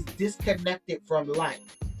activities disconnected from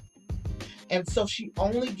life. And so she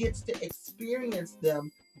only gets to experience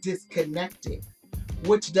them disconnected,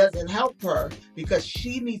 which doesn't help her because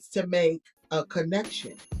she needs to make a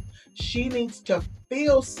connection. She needs to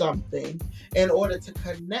feel something in order to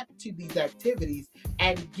connect to these activities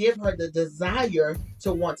and give her the desire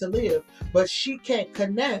to want to live. But she can't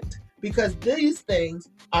connect because these things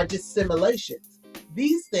are just simulations.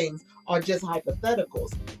 These things are just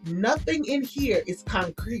hypotheticals. Nothing in here is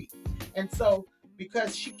concrete. And so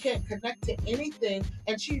because she can't connect to anything,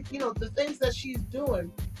 and she, the things that she's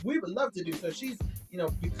doing, we would love to do. So she's,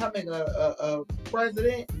 becoming a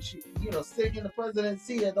president, and she, sitting in the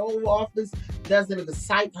presidency at the Oval Office doesn't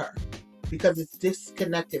excite her because it's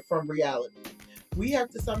disconnected from reality. We have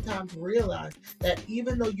to sometimes realize that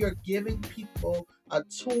even though you're giving people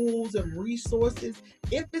tools and resources,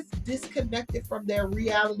 if it's disconnected from their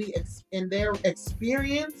reality and their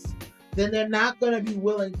experience, then they're not going to be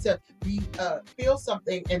willing to feel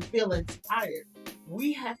something and feel inspired.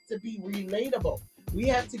 We have to be relatable. We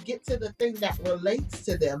have to get to the thing that relates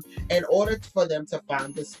to them in order for them to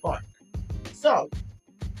find the spark. So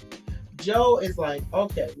Joe is like,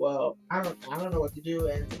 okay, well, I don't know what to do,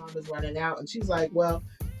 and time is running out. And she's like, well,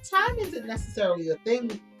 time isn't necessarily a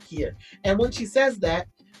thing here. And when she says that,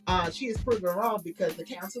 she is proven wrong because the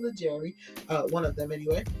counselor Jerry, one of them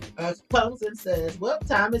anyway, comes and says, well,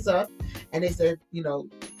 time is up. And they said,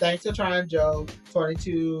 thanks for trying, Joe.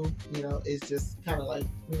 22, is just kind of like,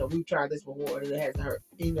 we've tried this before and it hasn't hurt,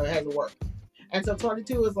 it hasn't worked. And so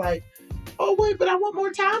 22 is like, oh, wait, but I want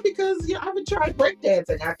more time because, I haven't tried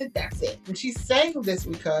breakdancing. I think that's it. And she's saying this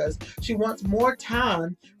because she wants more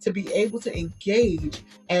time to be able to engage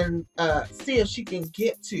and see if she can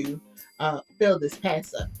get to fill this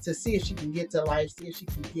pass up, to see if she can get to life, see if she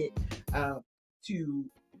can get to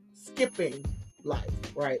skipping life,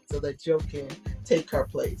 right? So that Joe can take her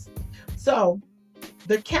place. So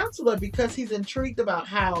the counselor, because he's intrigued about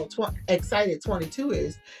how excited 22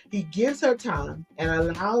 is, he gives her time and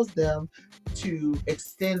allows them to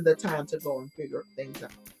extend the time to go and figure things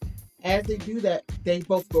out. As they do that, they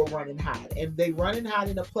both go run and hide. And they run and hide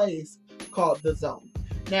in a place called the Zone.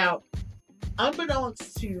 Now,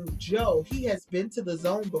 unbeknownst to Joe, he has been to the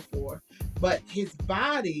Zone before, but his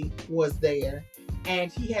body was there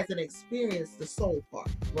and he hasn't experienced the soul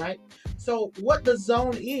part, right? So what the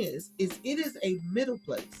Zone is it is a middle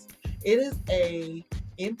place. It is a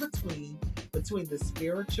in-between between the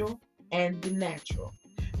spiritual and the natural.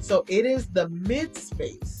 So it is the mid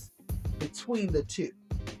space between the two.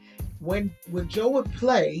 When Joe would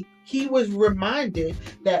play, he was reminded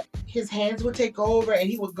that his hands would take over and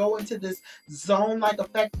he would go into this zone-like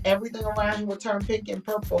effect. Everything around him would turn pink and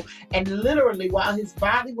purple. And literally, while his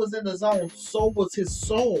body was in the zone, so was his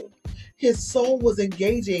soul. His soul was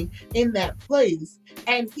engaging in that place.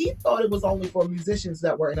 And he thought it was only for musicians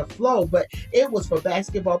that were in a flow, but it was for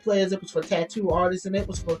basketball players, it was for tattoo artists, and it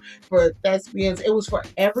was for thespians. It was for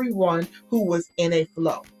everyone who was in a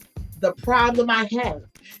flow. The problem I have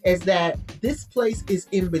is that this place is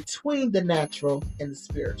in between the natural and the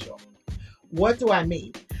spiritual. What do I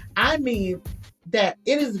mean? I mean that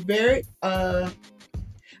it is very, I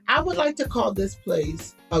would like to call this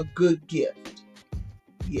place a good gift.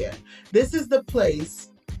 Yeah. This is the place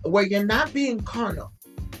where you're not being carnal,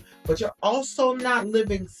 but you're also not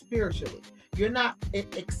living spiritually. You're not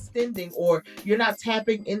extending, or you're not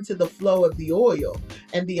tapping into the flow of the oil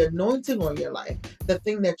and the anointing on your life, the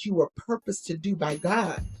thing that you were purposed to do by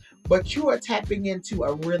God. but you are tapping into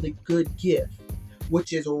a really good gift,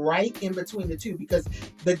 which is right in between the two, because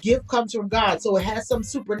the gift comes from God. So it has some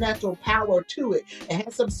supernatural power to it. It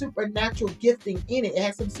has some supernatural gifting in it. It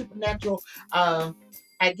has some supernatural,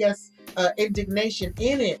 I guess, indignation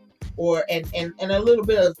in it, or and a little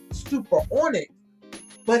bit of super on it,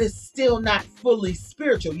 but it's still not fully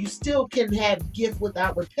spiritual. You still can have gift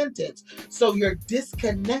without repentance. So you're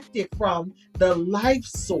disconnected from the life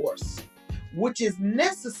source, which is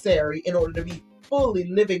necessary in order to be fully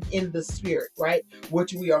living in the spirit, right?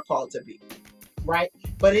 Which we are called to be, right?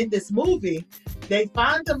 But in this movie, they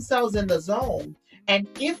find themselves in the zone. And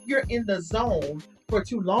if you're in the zone for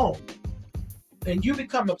too long and you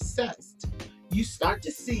become obsessed, you start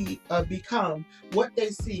to become what they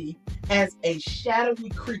see as a shadowy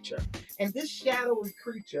creature. And this shadowy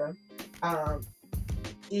creature um,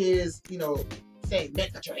 is, saying,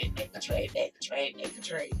 make a trade, make a trade, make a trade, make a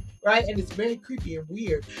trade, right? And it's very creepy and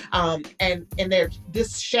weird. And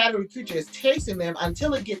this shadowy creature is chasing them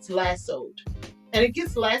until it gets lassoed. And it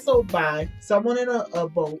gets lassoed by someone in a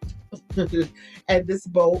boat. And this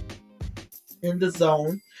boat in the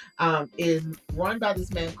zone is run by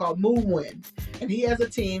this man called Moonwind. And he has a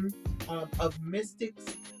team of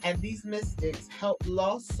mystics, and these mystics help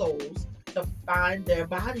lost souls to find their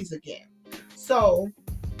bodies again. So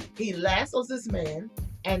he lassos this man,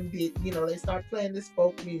 and they start playing this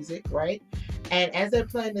folk music, right? And as they're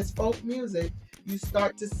playing this folk music, you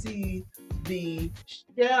start to see the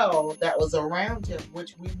shell that was around him,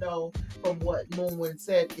 which we know from what Moonwind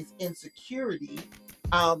said is insecurity.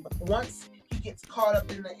 Once he gets caught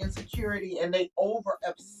up in the insecurity and they over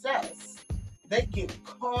obsess, they get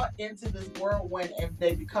caught into this whirlwind and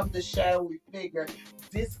they become the shadowy figure,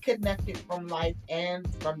 disconnected from life and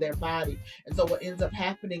from their body. And so what ends up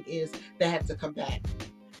happening is they have to come back.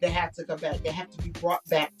 They have to come back. They have to be brought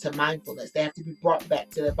back to mindfulness. They have to be brought back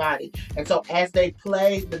to their body. And so as they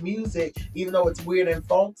play the music, even though it's weird and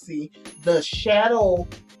folksy, the shadow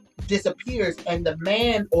disappears and the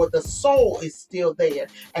man or the soul is still there.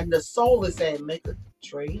 And the soul is saying, make a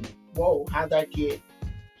trade? Whoa, how'd I get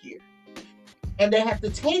here? And they have to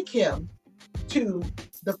take him to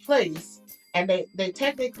the place, and they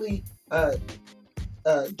technically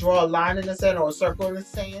draw a line in the sand or a circle in the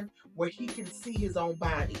sand where he can see his own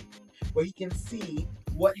body, where he can see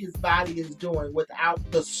what his body is doing without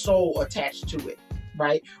the soul attached to it,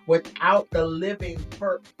 right? Without the living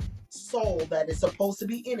soul that is supposed to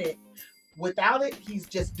be in it. Without it, he's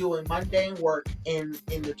just doing mundane work in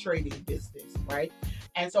the trading business, right?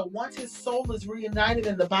 And so once his soul is reunited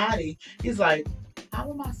in the body, he's like, how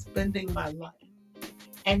am I spending my life?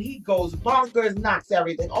 And he goes bonkers, knocks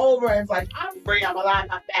everything over, and it's like, I'm free, I'm alive,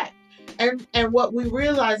 I'm back. And what we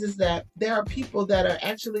realize is that there are people that are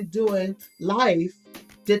actually doing life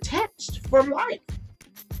detached from life.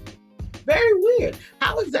 Very weird.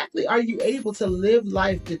 How exactly are you able to live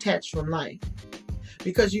life detached from life?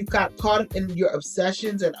 Because you've got caught up in your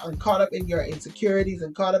obsessions and caught up in your insecurities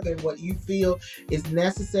and caught up in what you feel is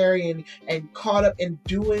necessary and caught up in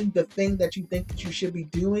doing the thing that you think that you should be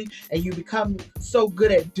doing, and you become so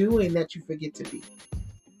good at doing that you forget to be.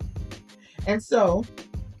 And so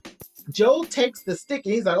Joel takes the stick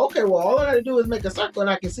and he's like, okay, well, all I gotta do is make a circle and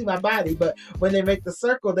I can see my body. But when they make the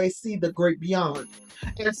circle, they see the great beyond.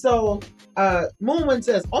 And so Moonwind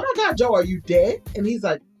says, oh my God, Joe, are you dead? And he's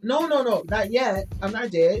like, no, not yet. I'm not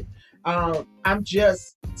dead. I'm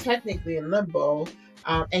just technically in limbo.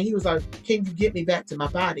 And he was like, can you get me back to my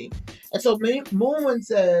body? And so Moonwind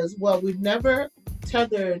says, well, we've never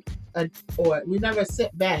tethered or we never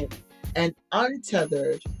sent back an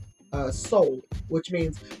untethered soul, which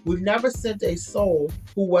means we've never sent a soul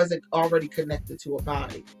who wasn't already connected to a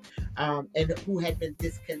body and who had been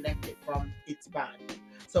disconnected from its body.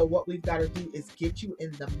 So what we've got to do is get you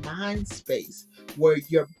in the mind space where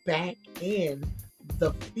you're back in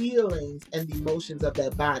the feelings and the emotions of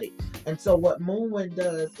that body. And so what Moonwind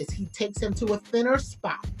does is he takes him to a thinner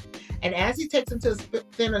spot. And as he takes him to a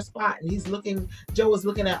thinner spot and Joe is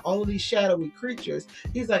looking at all of these shadowy creatures,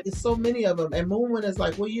 he's like, there's so many of them. And Moonwind is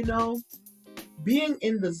like, well, being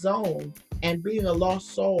in the zone and being a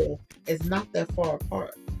lost soul is not that far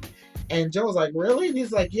apart. And Joe's like, really? And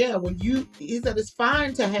he's like, yeah, he said, it's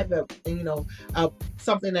fine to have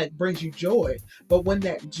something that brings you joy. But when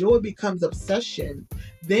that joy becomes obsession,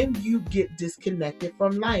 then you get disconnected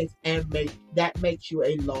from life and that makes you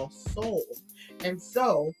a lost soul. And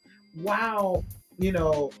so while,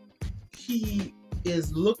 he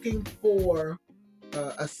is looking for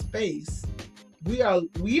a space, we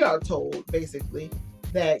are told basically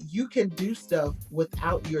that you can do stuff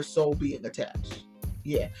without your soul being attached.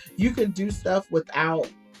 Yeah, you can do stuff without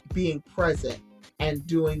being present and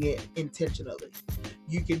doing it intentionally.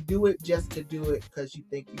 You can do it just to do it because you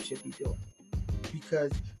think you should be doing it,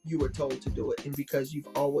 because you were told to do it, and because you've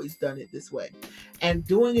always done it this way. And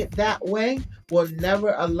doing it that way will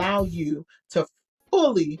never allow you to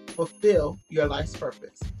fully fulfill your life's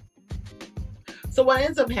purpose. So what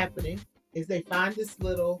ends up happening is they find this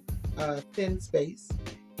little thin space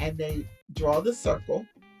and they draw the circle,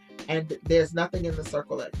 and there's nothing in the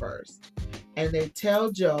circle at first. And they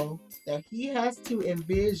tell Joe that he has to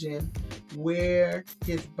envision where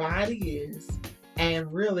his body is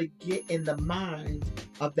and really get in the mind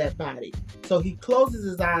of that body. So he closes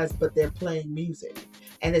his eyes, but they're playing music.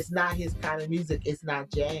 And it's not his kind of music, it's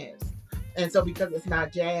not jazz. And so because it's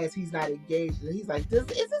not jazz, he's not engaged. And he's like, is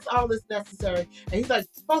this all this necessary? And he's like,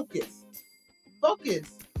 focus.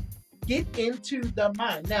 Get into the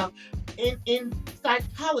mind. Now, in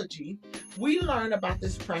psychology, we learn about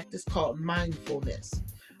this practice called mindfulness.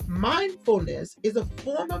 Mindfulness is a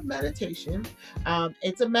form of meditation.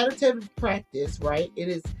 It's a meditative practice, right?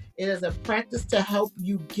 It is a practice to help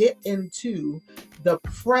you get into the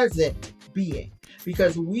present being,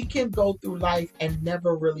 because we can go through life and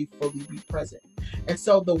never really fully be present. And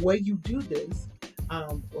so the way you do this,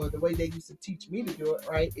 or the way they used to teach me to do it,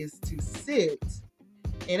 right, is to sit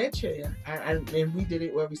in a chair. And we did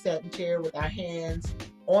it where we sat in a chair with our hands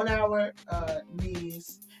on our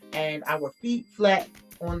knees and our feet flat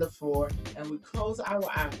on the floor, and we close our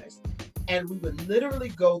eyes, and we would literally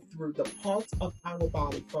go through the parts of our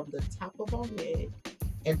body from the top of our head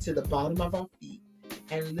and to the bottom of our feet,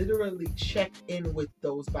 and literally check in with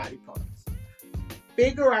those body parts.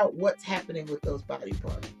 Figure out what's happening with those body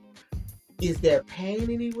parts. Is there pain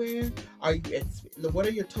anywhere? What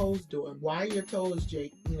are your toes doing? Why are your toes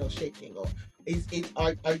shaking? Or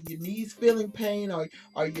are your knees feeling pain? Or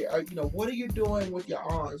what are you doing with your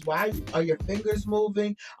arms? Why are your fingers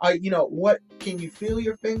moving? What can you feel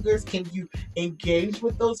your fingers? Can you engage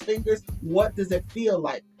with those fingers? What does it feel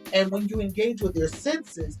like? And when you engage with your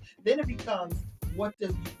senses, then it becomes, what do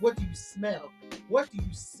you smell? What do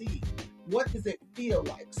you see? What does it feel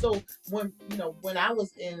like? So when I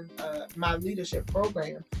was in my leadership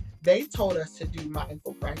program, they told us to do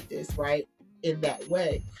mindful practice, right, in that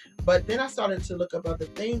way. But then I started to look up other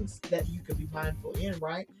things that you could be mindful in,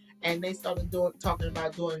 right? And they started talking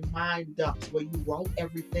about doing mind dumps, where you wrote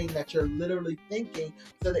everything that you're literally thinking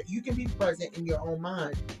so that you can be present in your own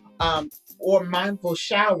mind. Or mindful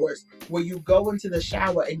showers, where you go into the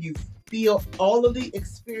shower and you feel all of the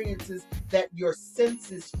experiences that your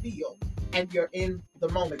senses feel, and you're in the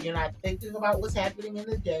moment. You're not thinking about what's happening in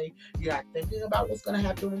the day. You're not thinking about what's going to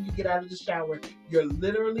happen when you get out of the shower. You're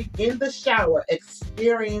literally in the shower,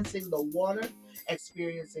 experiencing the water,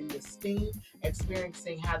 experiencing the steam,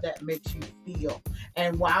 experiencing how that makes you feel.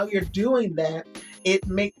 And while you're doing that, it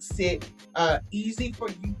makes it easy for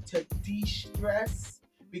you to de-stress,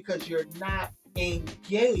 because you're not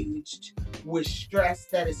engaged with stress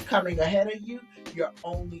that is coming ahead of you. You're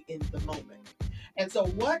only in the moment. And so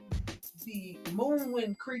what the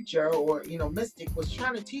moonwind creature, or mystic, was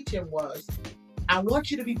trying to teach him was, I want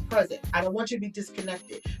you to be present. I don't want you to be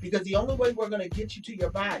disconnected, because the only way we're going to get you to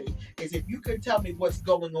your body is if you can tell me what's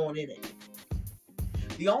going on in it.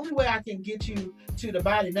 The only way I can get you to the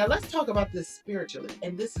body. Now let's talk about this spiritually,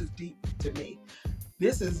 and this is deep to me.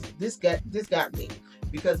 This got me,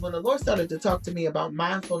 because when the Lord started to talk to me about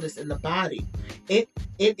mindfulness in the body, it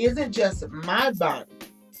isn't just my body,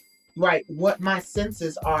 right, what my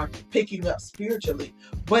senses are picking up spiritually,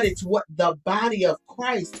 but it's what the body of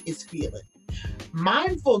Christ is feeling.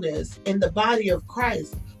 Mindfulness in the body of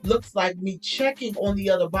Christ looks like me checking on the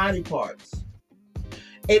other body parts.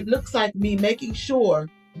 It looks like me making sure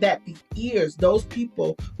that the ears, those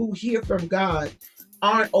people who hear from God,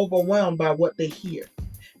 aren't overwhelmed by what they hear.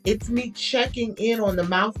 It's me checking in on the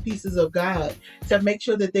mouthpieces of God to make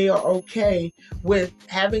sure that they are okay with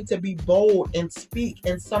having to be bold and speak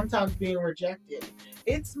and sometimes being rejected.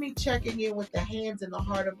 It's me checking in with the hands and the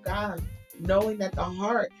heart of God, knowing that the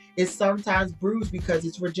heart is sometimes bruised because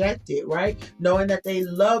it's rejected, right? Knowing that they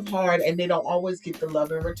love hard and they don't always get the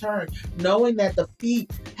love in return. Knowing that the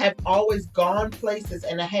feet have always gone places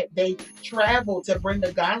and they travel to bring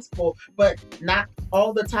the gospel, but not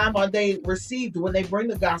all the time are they received when they bring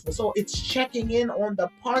the gospel. So it's checking in on the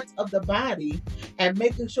parts of the body and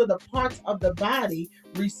making sure the parts of the body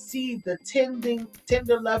receive the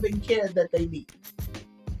tender loving care that they need.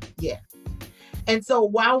 Yeah. And so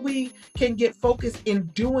while we can get focused in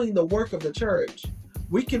doing the work of the church,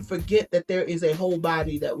 we can forget that there is a whole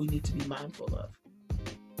body that we need to be mindful of.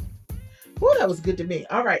 Well, that was good to me.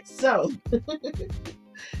 All right. So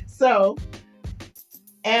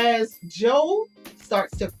as Joe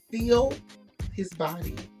starts to feel his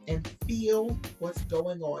body and feel what's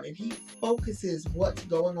going on. And he focuses what's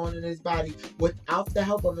going on in his body without the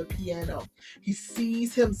help of a piano. He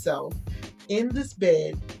sees himself in this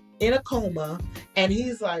bed in a coma, and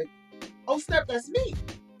he's like, oh snap, that's me.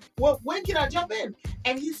 Well, when can I jump in?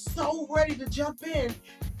 And he's so ready to jump in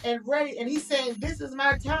and ready, and he's saying, this is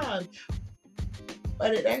my time.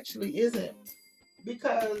 But it actually isn't,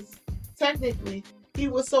 because technically he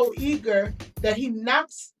was so eager that he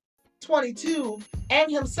knocks 22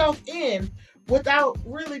 and himself in without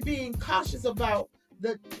really being cautious about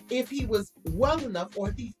if he was well enough or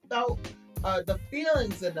if he felt the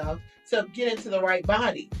feelings enough to get into the right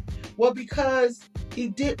body. Well, because he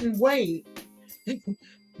didn't wait,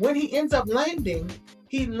 when he ends up landing,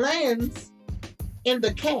 he lands in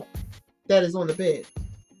the cat that is on the bed.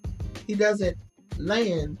 He doesn't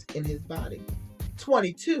land in his body.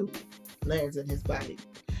 22 lands in his body.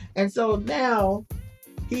 And so now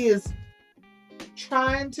he is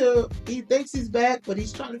he thinks he's back, but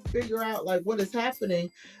he's trying to figure out like what is happening.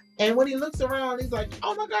 And when he looks around, he's like,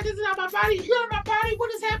 oh my God, this is not my body. You're not my body.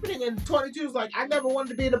 What is happening? And 22 is like, I never wanted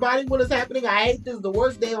to be in the body. What is happening? I hate this. The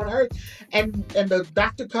worst day on earth. And the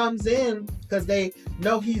doctor comes in because they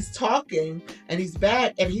know he's talking and he's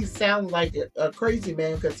back. And he sounds like a crazy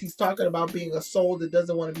man because he's talking about being a soul that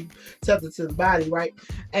doesn't want to be tethered to the body, right?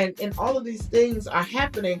 And all of these things are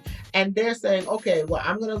happening. And they're saying, okay, well,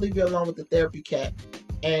 I'm going to leave you alone with the therapy cat.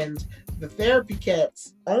 And the therapy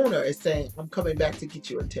cat's owner is saying, I'm coming back to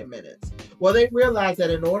get you in 10 minutes. Well, they realize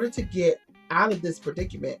that in order to get out of this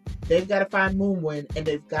predicament, they've got to find Moonwind and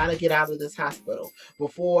they've got to get out of this hospital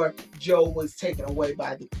before Joe was taken away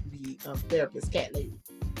by the therapist cat lady.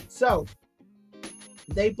 So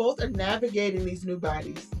they both are navigating these new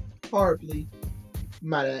bodies horribly,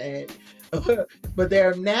 might I add. But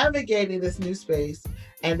they're navigating this new space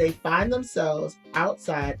and they find themselves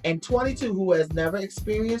outside, and 22, who has never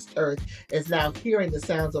experienced Earth, is now hearing the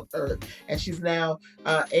sounds of Earth, and she's now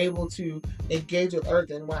able to engage with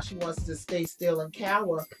Earth. And while she wants to stay still and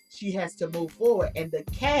cower, she has to move forward. And the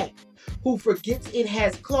cat, who forgets it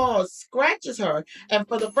has claws, scratches her, and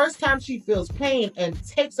for the first time she feels pain and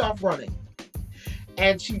takes off running.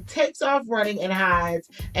 And she takes off running and hides.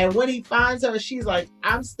 And when he finds her, she's like,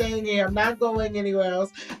 I'm staying here. I'm not going anywhere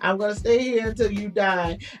else. I'm going to stay here until you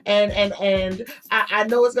die. And I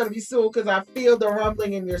know it's going to be soon because I feel the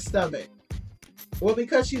rumbling in your stomach. Well,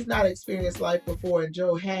 because she's not experienced life before and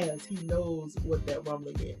Joe has, he knows what that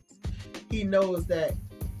rumbling is. He knows that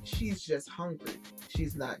she's just hungry.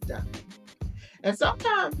 She's not dying. And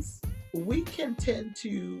sometimes we can tend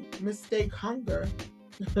to mistake hunger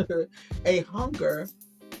a hunger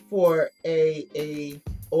for a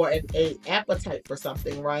appetite for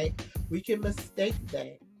something, right? We can mistake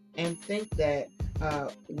that and think that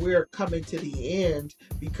we're coming to the end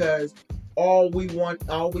because all we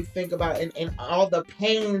think about and all the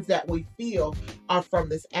pains that we feel are from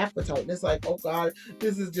this appetite. And it's like, oh God,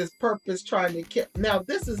 this is just purpose trying to kill. Now,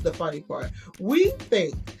 this is the funny part. We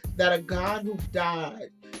think that a God who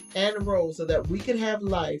died and rose so that we could have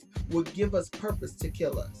life would give us purpose to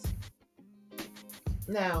kill us.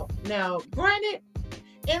 Now, granted,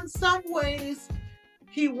 in some ways,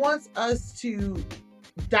 he wants us to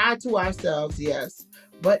die to ourselves, yes,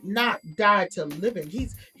 but not die to living.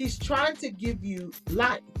 He's trying to give you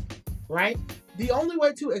life, right? The only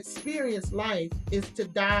way to experience life is to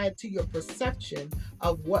die to your perception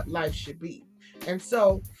of what life should be. And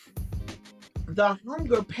so the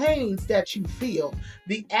hunger pains that you feel,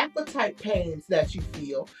 the appetite pains that you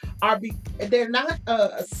feel, they're not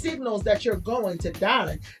signals that you're going to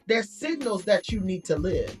die. They're signals that you need to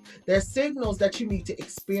live. They're signals that you need to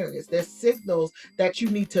experience. They're signals that you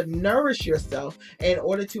need to nourish yourself in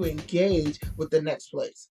order to engage with the next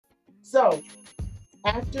place. So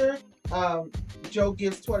after Joe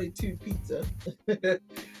gives 22 pizza,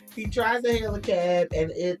 he tries to hail a cab and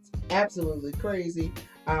it's absolutely crazy.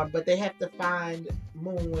 But they have to find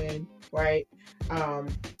Moonwind, right?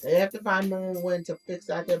 They have to find Moonwind to fix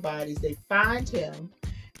out their bodies. They find him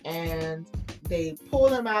and they pull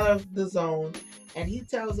him out of the zone, and he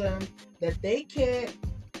tells them that they can't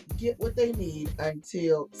get what they need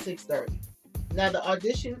until 6:30. Now the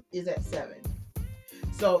audition is at 7.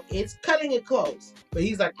 So it's cutting it close. But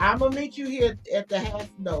he's like, I'm gonna meet you here at the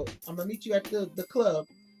I'm gonna meet you at the club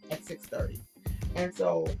at 6:30. And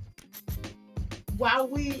so while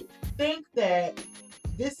we think that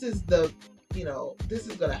this is this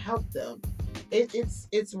is going to help them,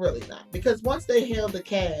 it's really not. Because once they hail the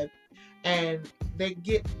cab and they're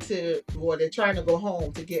trying to go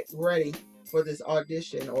home to get ready for this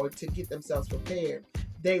audition or to get themselves prepared,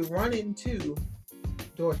 they run into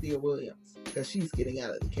Dorothea Williams because she's getting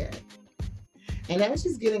out of the cab. And as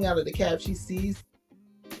she's getting out of the cab, she sees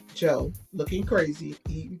Joe looking crazy,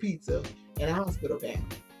 eating pizza in a hospital gown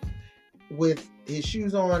with his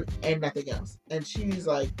shoes on and nothing else. And she's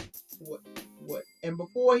like, what? What? And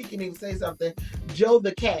before he can even say something, Joe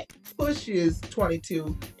the cat pushes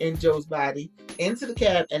 22 in Joe's body into the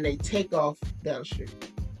cab and they take off down the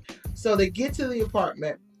street. So they get to the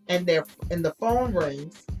apartment and the phone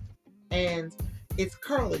rings and it's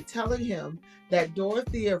Curly telling him that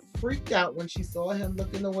Dorothea freaked out when she saw him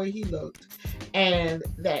looking the way he looked and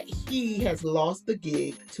that he has lost the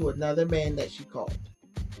gig to another man that she called.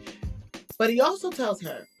 But he also tells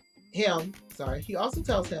he also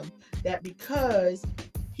tells him that because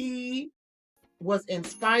he was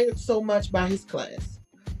inspired so much by his class,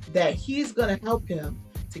 that he's going to help him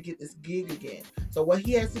to get this gig again. So what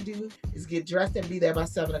he has to do is get dressed and be there by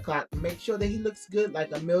 7 o'clock. Make sure that he looks good, like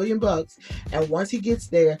 $1,000,000. And once he gets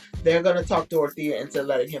there, they're going to talk Dorothea into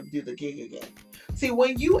letting him do the gig again. See,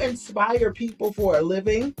 when you inspire people for a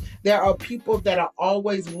living, there are people that are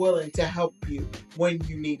always willing to help you when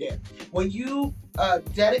you need it. When you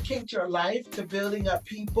dedicate your life to building up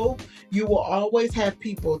people, you will always have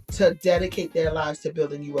people to dedicate their lives to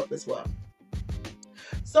building you up as well.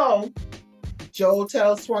 So Joe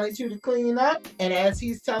tells 22 to clean up, and as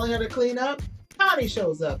he's telling her to clean up, Connie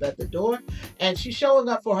shows up at the door, and she's showing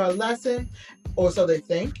up for her lesson, or so they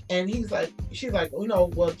think. And she's like,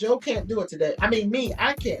 well, Joe can't do it today. I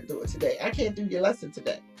can't do it today. I can't do your lesson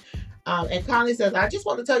today. And Connie says, I just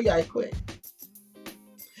want to tell you I quit.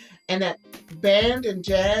 And that band and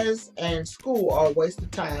jazz and school are a waste of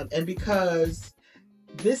time. And because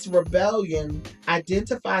this rebellion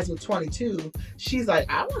identifies with 22, she's like,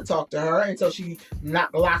 I want to talk to her. And so she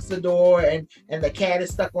locks the door, and the cat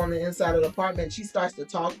is stuck on the inside of the apartment. She starts to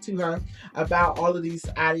talk to her about all of these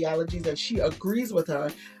ideologies, and she agrees with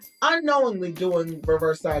her, unknowingly doing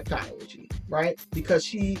reverse psychology, right? Because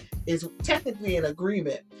she is technically in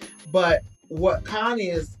agreement. But what Connie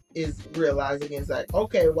is realizing is like,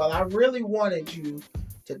 okay, well, I really wanted you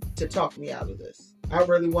to talk me out of this. I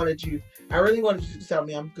really wanted you to tell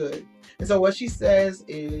me I'm good. And so what she says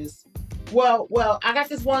is, well, I got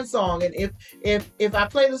this one song, and if I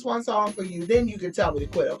play this one song for you, then you can tell me to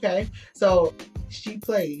quit, okay? So she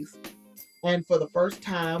plays, and for the first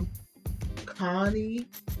time, Connie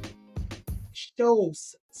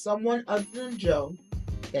shows someone other than Joe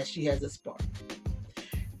that she has a spark.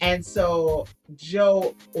 And so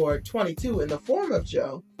Joe, or 22 in the form of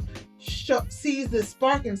Joe, sees this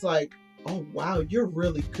spark and is like, oh wow, you're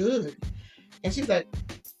really good. And she's like,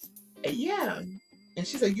 yeah. And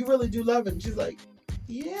she's like, you really do love it? And she's like,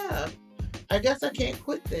 yeah, I guess I can't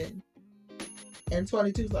quit then. And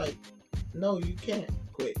 22's like, no, you can't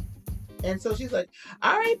quit. And so she's like,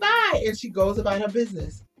 all right, bye. And she goes about her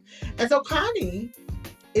business. And so Connie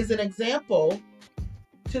is an example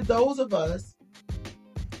to those of us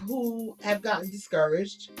who have gotten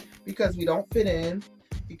discouraged because we don't fit in,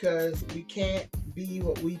 because we can't be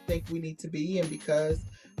what we think we need to be, and because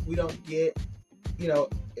we don't get,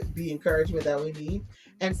 the encouragement that we need.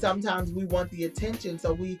 And sometimes we want the attention,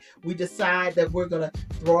 so we decide that we're going to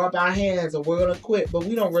throw up our hands or we're going to quit, but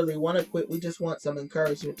we don't really want to quit. We just want some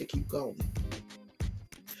encouragement to keep going.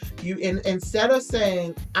 Instead of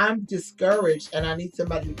saying, I'm discouraged and I need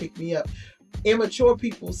somebody to pick me up, immature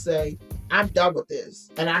people say, I'm done with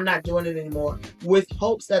this and I'm not doing it anymore, with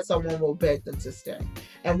hopes that someone will beg them to stay.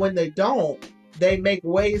 And when they don't, they make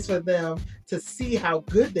ways for them to see how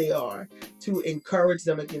good they are to encourage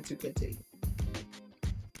them again to continue,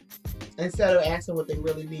 instead of asking what they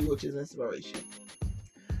really need, which is inspiration.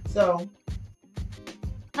 So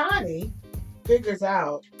Connie figures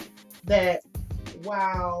out that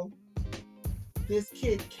while this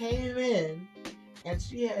kid came in and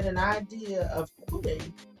she had an idea of quitting,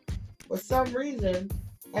 for some reason,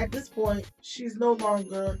 at this point, she's no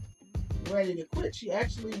longer ready to quit. She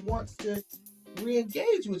actually wants to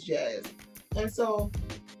re-engage with jazz. And so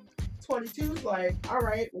 22's like, all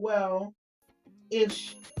right, well, if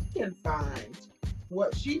she can find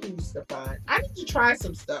what she needs to find, I need to try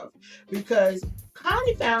some stuff, because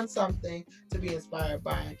Connie found something to be inspired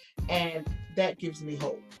by, and that gives me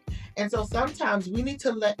hope. And so sometimes we need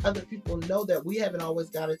to let other people know that we haven't always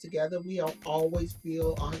got it together. We don't always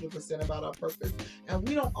feel 100% about our purpose, and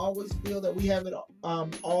we don't always feel that we have it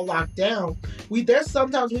all locked down. There's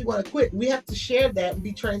sometimes we want to quit. We have to share that and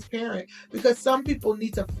be transparent, because some people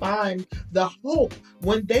need to find the hope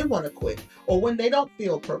when they want to quit, or when they don't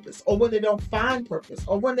feel purpose, or when they don't find purpose,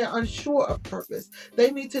 or when they're unsure of purpose.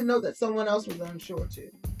 They need to know that someone else was unsure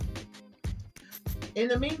too. In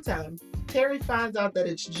the meantime, Terry finds out that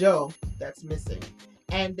it's Joe that's missing.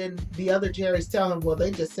 And then the other Jerry's telling him, well,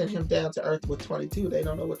 they just sent him down to Earth with 22. They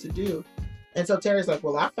don't know what to do. And so Terry's like,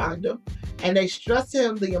 well, I find him. And they stress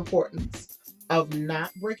him the importance of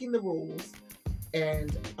not breaking the rules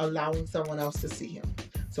and allowing someone else to see him.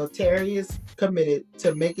 So Terry is committed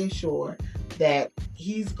to making sure that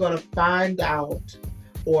he's going to find out,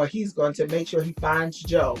 or he's going to make sure he finds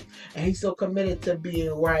Joe. And he's so committed to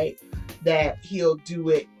being right that he'll do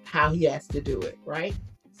it how he has to do it, right?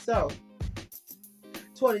 So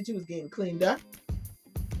 22 is getting cleaned up.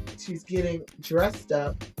 She's getting dressed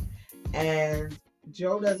up. And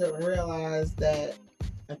Joe doesn't realize that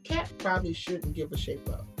a cat probably shouldn't give a shape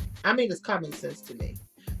up. I mean, it's common sense to me.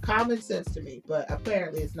 Common sense to me, but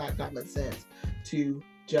apparently it's not common sense to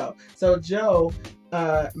Joe. So Joe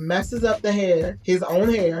messes up the hair, his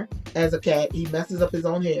own hair as a cat. He messes up his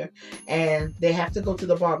own hair, and they have to go to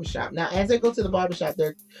the barbershop. Now, as they go to the barbershop,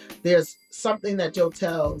 there's something that Joe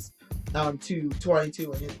tells to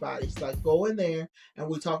 22 in his body. He's like, go in there and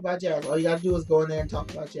we talk about jazz. All you gotta do is go in there and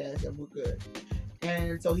talk about jazz and we're good.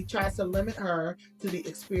 And so he tries to limit her to the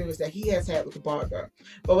experience that he has had with the barber.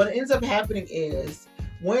 But what ends up happening is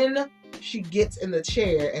when she gets in the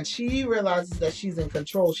chair and she realizes that she's in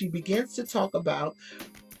control, she begins to talk about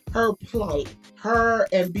her plight,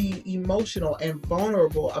 and be emotional and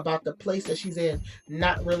vulnerable about the place that she's in,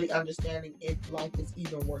 not really understanding if life is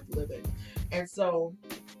even worth living. And so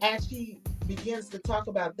as she begins to talk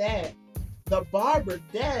about that, the barber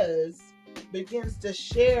Des begins to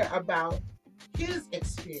share about his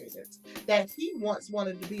experience, that he once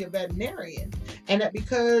wanted to be a veterinarian, and that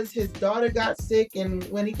because his daughter got sick, and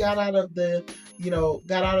when he got out of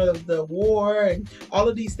the war and all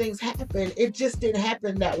of these things happened, it just didn't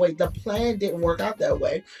happen that way. The plan didn't work out that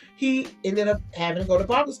way. He ended up having to go to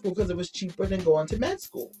barber school because it was cheaper than going to med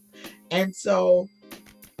school. And so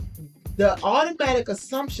the automatic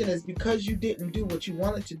assumption is because you didn't do what you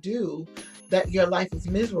wanted to do, that your life is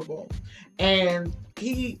miserable. And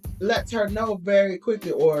he lets her know very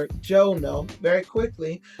quickly, or Joe know very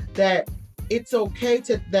quickly, that it's okay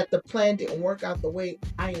that the plan didn't work out the way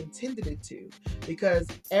I intended it to. Because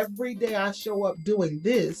every day I show up doing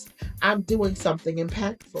this, I'm doing something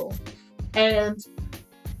impactful. And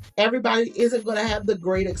everybody isn't going to have the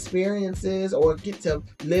great experiences or get to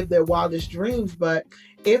live their wildest dreams, but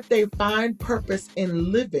if they find purpose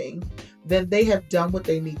in living, then they have done what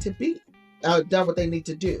they need to be, done what they need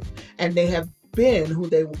to do, and they have been who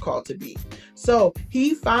they were called to be. So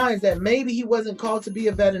he finds that maybe he wasn't called to be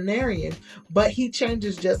a veterinarian, but he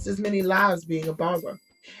changes just as many lives being a barber.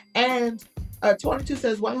 And 22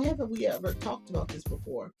 says, why haven't we ever talked about this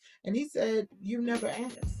before? And he said, you never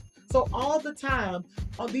asked. So all the time,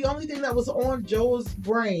 the only thing that was on Joe's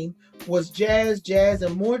brain was jazz, jazz,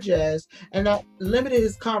 and more jazz, and that limited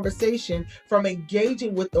his conversation from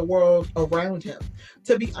engaging with the world around him.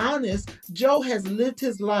 To be honest, Joe has lived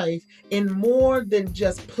his life in more than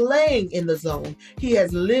just playing in the zone. He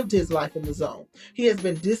has lived his life in the zone. He has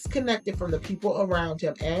been disconnected from the people around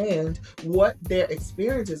him and what their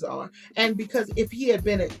experiences are. And because if he had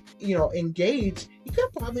been, engaged, he could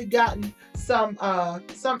have probably gotten some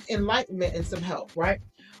enlightenment and some help, right?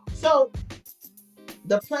 So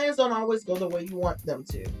the plans don't always go the way you want them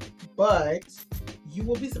to, but you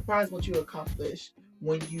will be surprised what you accomplish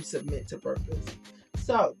when you submit to purpose.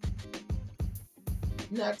 So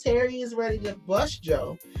now Terry is ready to bust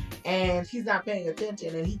Joe, and he's not paying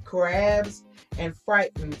attention, and he grabs and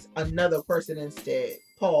frightens another person instead.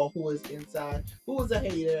 Paul, who is inside, who is a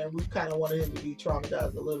hater, and we kind of wanted him to be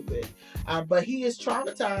traumatized a little bit. But he is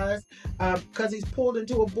traumatized because he's pulled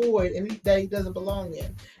into a void that he doesn't belong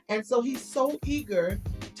in. And so he's so eager,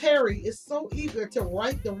 Terry is so eager to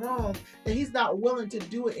right the wrong that he's not willing to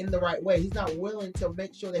do it in the right way. He's not willing to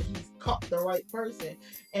make sure that he's caught the right person.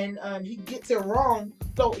 And he gets it wrong,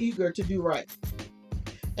 so eager to do right.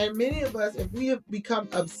 And many of us, if we have become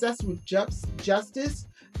obsessed with justice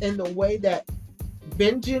in the way that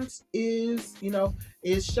vengeance is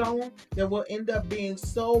shown, then we'll end up being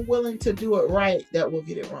so willing to do it right that we'll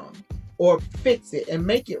get it wrong, or fix it and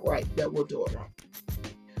make it right that we'll do it wrong.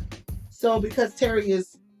 So because Terry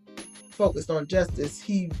is focused on justice,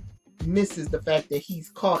 he misses the fact that he's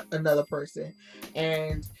caught another person,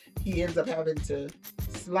 and he ends up having to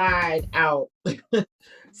slide Paul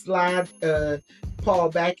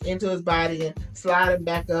back into his body and slide him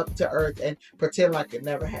back up to Earth and pretend like it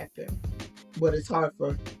never happened. But it's hard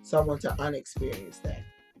for someone to unexperience that.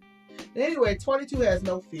 Anyway, 22 has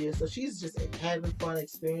no fear, so she's just having fun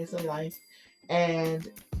experiencing life.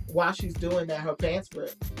 And while she's doing that, her pants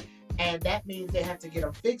rip. And that means they have to get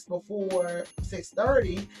them fixed before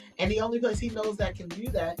 6:30. And the only place he knows that can do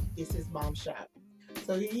that is his mom's shop.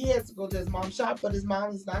 So he has to go to his mom's shop, but his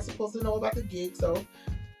mom is not supposed to know about the gig. So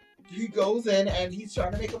he goes in and he's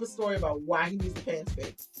trying to make up a story about why he needs the pants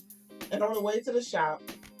fixed. And on the way to the shop,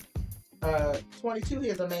 22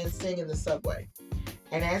 hears a man sing in the subway.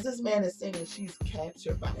 And as this man is singing, she's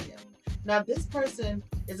captured by him. Now, this person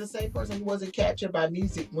is the same person who wasn't captured by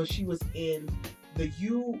music when she was in the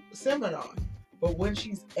U seminar. But when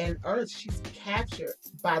she's in earth, she's captured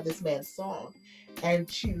by this man's song. And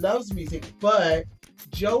she loves music, but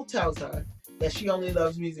Joe tells her that she only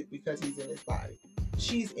loves music because he's in his body.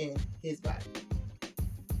 She's in his body.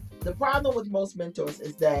 The problem with most mentors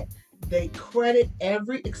is that they credit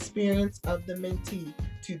every experience of the mentee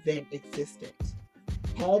to their existence.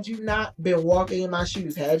 Had you not been walking in my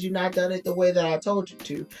shoes, had you not done it the way that I told you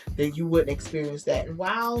to, then you wouldn't experience that. And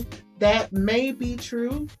while that may be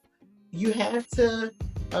true, you have to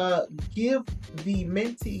give the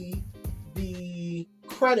mentee the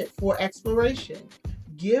credit for exploration.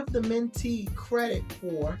 Give the mentee credit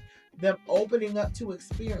for them opening up to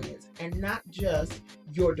experience and not just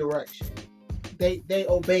your direction. They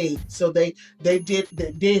obeyed, so they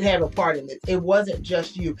did have a part in it. It wasn't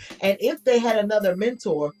just you. And if they had another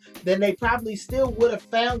mentor, then they probably still would have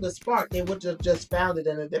found the spark. They would have just found it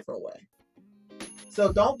in a different way.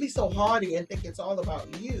 So don't be so hardy and think it's all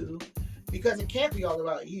about you, because it can't be all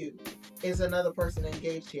about you. Is another person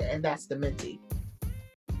engaged here, and that's the mentee.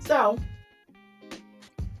 So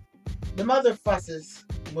the mother fusses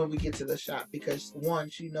when we get to the shop because, one,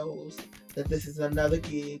 she knows that this is another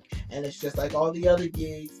gig and it's just like all the other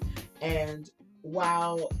gigs. And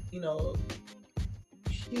while,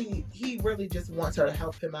 he really just wants her to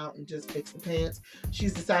help him out and just fix the pants,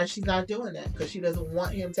 she's decided she's not doing that because she doesn't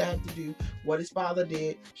want him to have to do what his father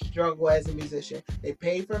did, struggle as a musician. They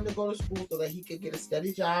paid for him to go to school so that he could get a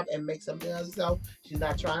steady job and make something of himself. She's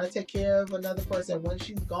not trying to take care of another person. When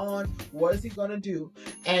she's gone, what is he gonna do?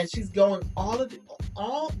 And she's going all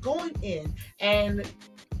going in, and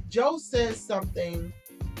Joe says something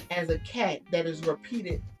as a cat that is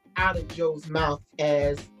repeated out of Joe's mouth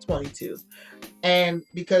as 22. And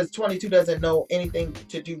because 22 doesn't know anything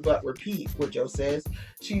to do but repeat what Joe says,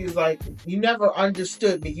 she's like, you never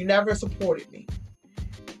understood me. You never supported me.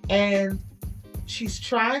 And she's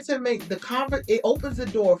trying to make it opens the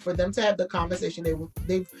door for them to have the conversation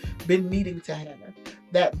they've been needing to have.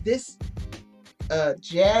 That this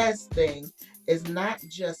jazz thing is not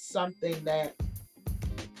just something that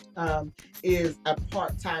is a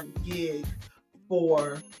part-time gig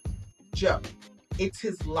for Joe. It's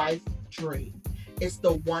his life dream. It's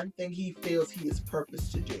the one thing he feels he is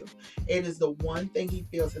purposed to do. It is the one thing he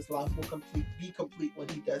feels his life will be complete when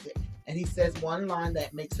he does it. And he says one line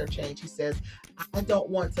that makes her change. He says, I don't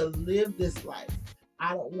want to live this life.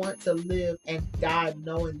 I don't want to live and die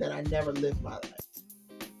knowing that I never lived my life.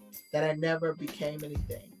 That I never became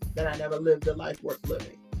anything. That I never lived a life worth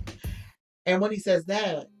living. And when he says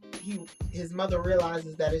that, his mother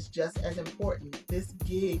realizes that it's just as important. This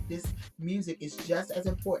gig, this music is just as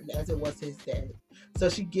important as it was his dad. So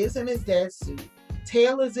she gives him his dad's suit,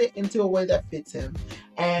 tailors it into a way that fits him,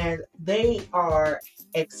 and they are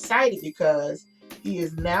excited because he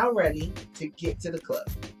is now ready to get to the club,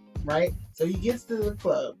 right? So he gets to the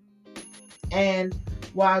club, and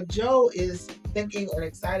while Joe is thinking and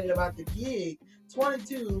excited about the gig,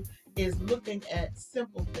 22 is looking at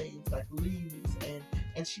simple things like leaves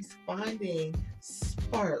and she's finding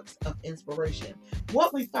sparks of inspiration.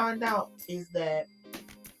 What we find out is that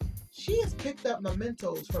she has picked up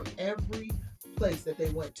mementos from every place that they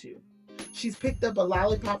went to. She's picked up a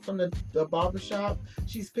lollipop from the barbershop.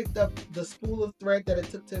 She's picked up the spool of thread that it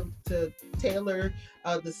took to tailor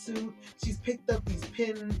the suit. She's picked up these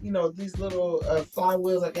these little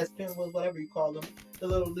flywheels, I guess pin wheels, whatever you call them, the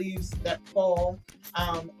little leaves that fall.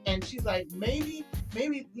 And she's like, maybe,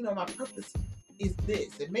 my purpose is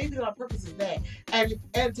this, and maybe my purpose is that.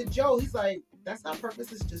 And to Joe, he's like, that's not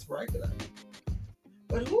purpose, it's just regular.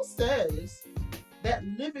 But who says that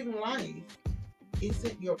living life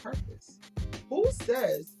isn't your purpose? Who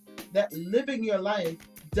says that living your life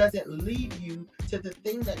doesn't lead you to the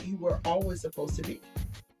thing that you were always supposed to be?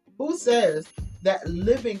 Who says that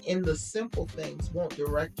living in the simple things won't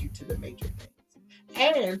direct you to the major things?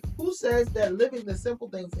 And who says that living the simple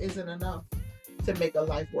things isn't enough to make a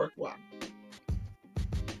life worthwhile?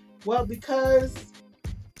 Well, because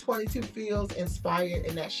 22 feels inspired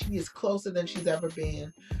and that she is closer than she's ever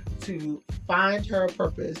been to find her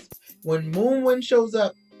purpose. When Moonwind shows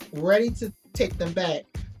up ready to take them back,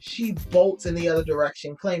 she bolts in the other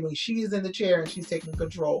direction, claiming she is in the chair and she's taking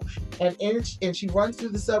control. And she runs through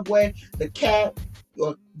the subway. The cat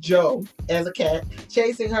or Joe as a cat,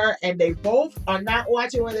 chasing her, and they both are not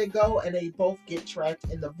watching where they go, and they both get trapped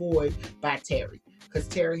in the void by Terry, because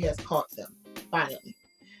Terry has caught them finally.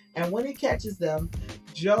 And when he catches them,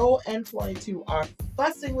 Joe and 22 are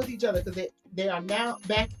fussing with each other because they are now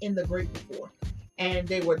back in the Great Before. And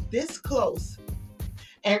they were this close.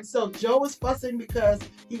 And so Joe is fussing because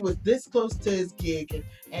he was this close to his gig,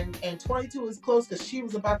 and 22 is close because she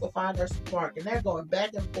was about to find her spark, and they're going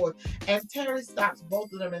back and forth. And Terry stops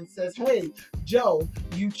both of them and says, "Hey, Joe,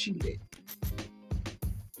 you cheated."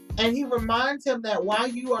 And he reminds him that while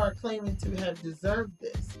you are claiming to have deserved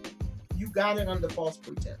this, you got it under false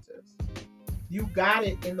pretenses. You got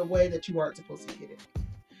it in the way that you weren't supposed to get it.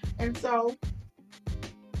 And so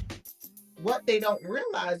what they don't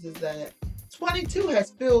realize is that 22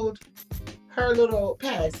 has filled her little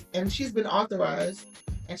pass, and she's been authorized,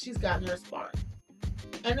 and she's gotten her spark.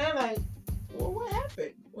 And they're like, "Well, what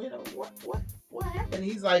happened? You know, what happened?"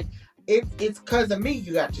 He's like, it's because of me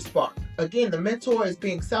you got your spark. Again, the mentor is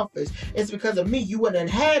being selfish. It's because of me. You wouldn't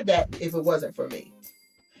have had that if it wasn't for me.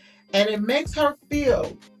 And it makes her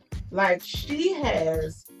feel like she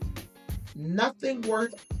has nothing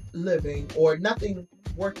worth living or nothing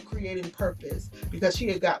worth creating purpose, because she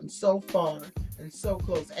had gotten so far and so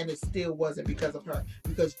close, and it still wasn't because of her,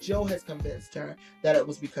 because Joe has convinced her that it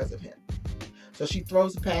was because of him. So she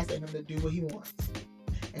throws a pass at him to do what he wants,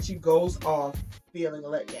 and she goes off feeling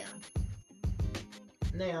let down.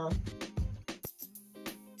 Now,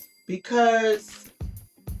 because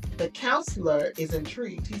the counselor is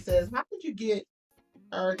intrigued, he says, "How could you get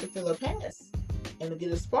her to fill a pass and to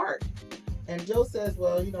get a spark?" And Joe says,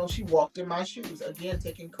 "Well, you know, she walked in my shoes," again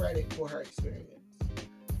taking credit for her experience.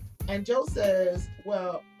 And Joe says,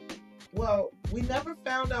 well, we never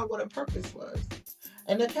found out what her purpose was.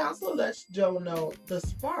 And the counselor lets Joe know the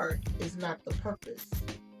spark is not the purpose.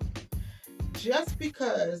 Just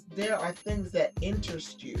because there are things that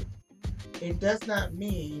interest you, it does not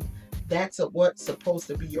mean that's what's supposed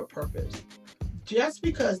to be your purpose. Just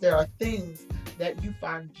because there are things that you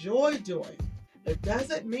find joy doing, it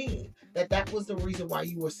doesn't mean that was the reason why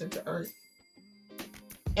you were sent to Earth.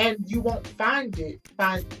 And you won't find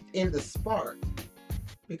in the spark,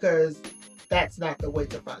 because that's not the way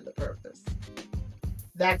to find the purpose.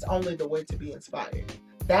 That's only the way to be inspired.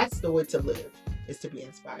 That's the way to live, is to be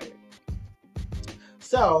inspired.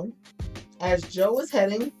 So, as Joe is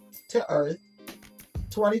heading to Earth,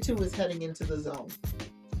 22 is heading into the zone.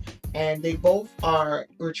 And they both are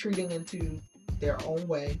retreating into their own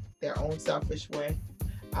way, their own selfish way.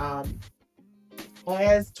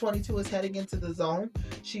 As 22 is heading into the zone,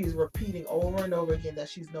 she is repeating over and over again that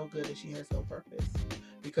she's no good and she has no purpose.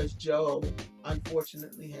 Because Joe,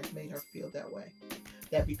 unfortunately, has made her feel that way.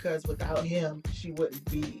 That because without him, she wouldn't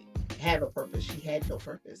have a purpose. She had no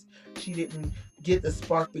purpose. She didn't get the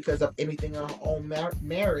spark because of anything on her own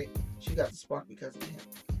merit. She got the spark because of him.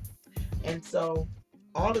 And so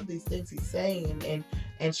all of these things he's saying,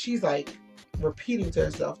 and she's like repeating to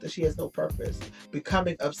herself that she has no purpose,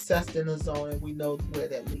 becoming obsessed in the zone, and we know where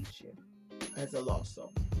that leads you as a lost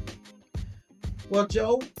soul. Well,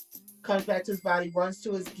 Joe comes back to his body, runs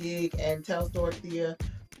to his gig, and tells Dorothea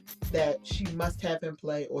that she must have him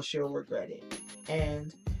play or she'll regret it.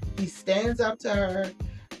 And he stands up to her,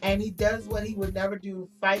 and he does what he would never do,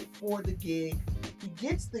 fight for the gig. He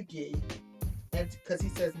gets the gig, and because he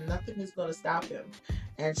says nothing is going to stop him.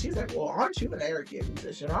 And she's like, "Well, aren't you an arrogant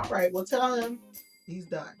musician? All right, well, tell him he's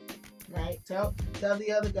done." Right? Tell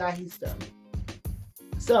the other guy he's done.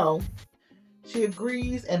 So she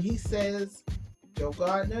agrees, and he says, "Joe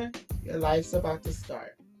Gardner, your life's about to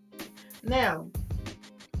start." Now,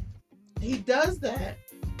 he does that,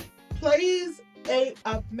 plays an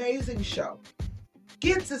amazing show,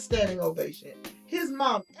 gets a standing ovation. His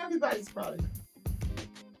mom, everybody's proud of him.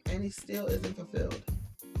 And he still isn't fulfilled.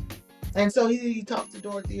 And so he talked to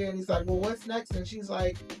Dorothea, and he's like, "Well, what's next?" And she's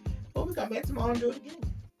like, "Well, we come back tomorrow and do it again."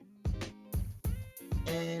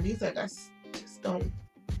 And he's like, "I just don't,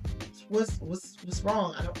 what's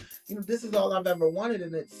wrong? I don't, this is all I've ever wanted,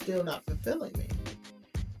 and it's still not fulfilling me."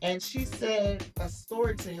 And she said a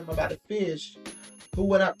story to him about a fish who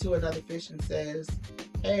went up to another fish and says,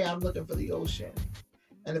 "Hey, I'm looking for the ocean."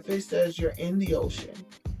 And the fish says, "You're in the ocean."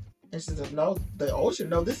 And she says, "No, the ocean?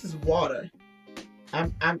 No, this is water.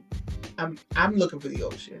 I'm looking for the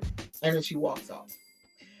ocean." And then she walks off.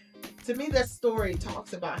 To me, that story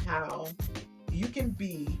talks about how you can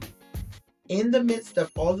be in the midst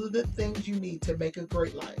of all of the things you need to make a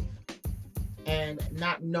great life and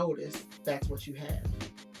not notice that's what you have.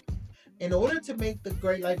 In order to make the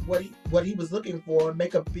great life what he was looking for,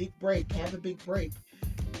 make a big break, have a big break,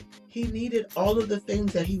 He needed all of the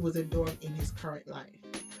things that he was enduring in his current life.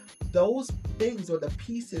 Those things were the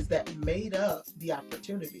pieces that made up the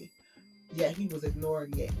opportunity, yet he was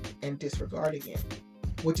ignoring it and disregarding it,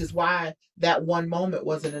 which is why that one moment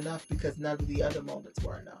wasn't enough, because none of the other moments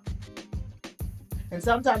were enough. And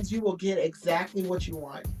sometimes you will get exactly what you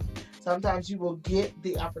want. Sometimes you will get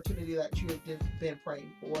the opportunity that you have been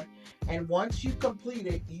praying for. And once you complete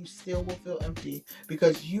it, you still will feel empty,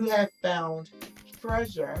 because you have found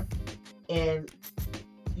treasure in,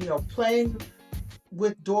 playing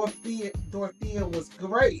with Dorothea. Dorothea was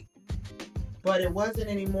great, but it wasn't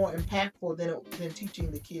any more impactful than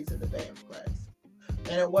teaching the kids in the band class.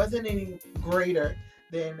 And it wasn't any greater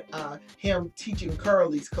than him teaching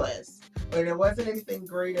Curly's class. And it wasn't anything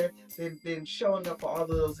greater than showing up for all of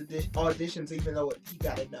those auditions, even though he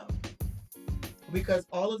got a no. Because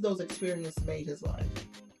all of those experiences made his life.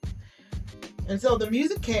 And so the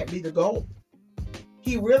music can't be the goal.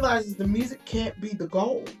 He realizes the music can't be the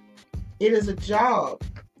goal. It is a job.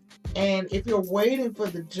 And if you're waiting for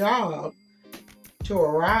the job to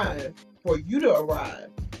arrive, for you to arrive,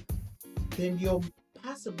 then you'll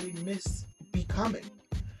possibly miss becoming,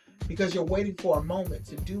 because you're waiting for a moment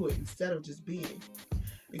to do it instead of just being.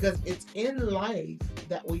 Because it's in life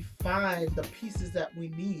that we find the pieces that we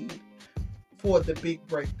need for the big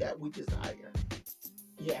break that we desire.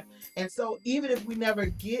 Yeah. And so even if he never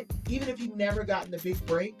gotten the big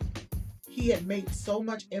break, he had made so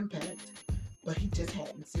much impact, but he just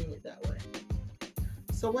hadn't seen it that way.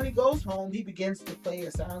 So when he goes home, he begins to play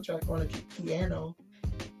a soundtrack on a piano,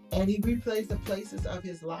 and he replays the places of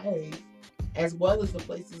his life as well as the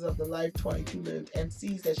places of the life 22 lived, and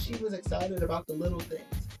sees that she was excited about the little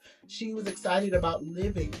things. She was excited about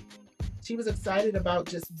living. She was excited about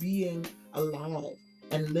just being alive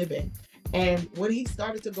and living. And when he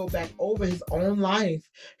started to go back over his own life,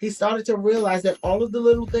 he started to realize that all of the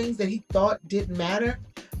little things that he thought didn't matter,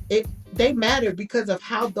 they mattered because of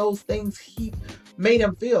how those things he made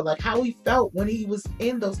him feel, like how he felt when he was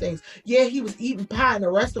in those things. Yeah, he was eating pie in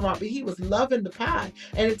a restaurant, but he was loving the pie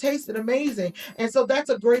and it tasted amazing. And so that's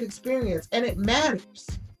a great experience, and it matters.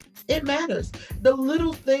 It matters. The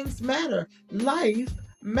little things matter. Life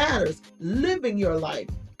matters. Living your life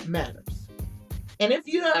matters. And if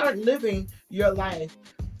you aren't living your life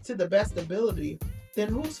to the best ability, then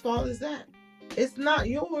whose fault is that? It's not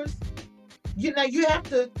yours. You have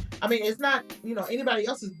to, it's not, anybody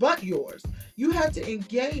else's but yours. You have to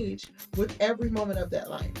engage with every moment of that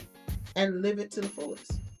life and live it to the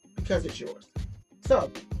fullest, because it's yours.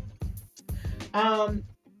 So, I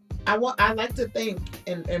like to think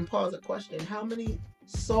and pose a question: how many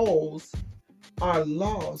souls are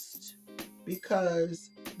lost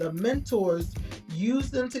because the mentors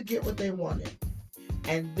used them to get what they wanted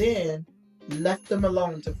and then left them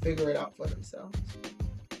alone to figure it out for themselves?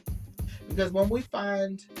 Because when we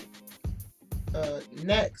find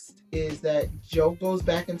next is that Joe goes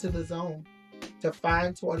back into the zone to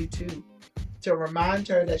find 22, to remind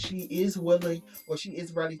her that she is willing, or she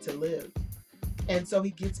is ready to live. And so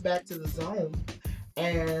he gets back to the zone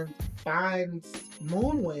and finds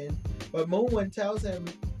Moonwind, but Moonwind tells him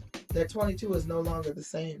that 22 is no longer the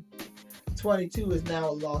same. 22 is now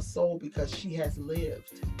a lost soul because she has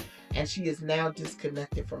lived, and she is now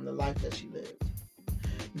disconnected from the life that she lived.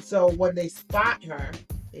 And so when they spot her,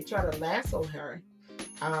 they try to lasso her,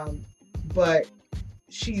 but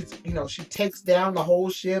she's, she takes down the whole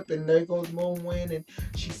ship, and there goes Moonwind, and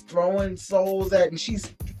she's throwing souls at, and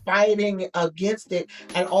she's fighting against it.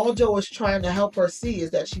 And all Joe is trying to help her see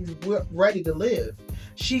is that she's ready to live.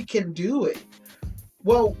 She can do it.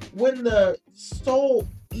 Well, when the soul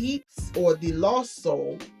eats, or the lost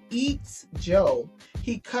soul eats Joe,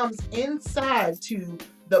 he comes inside to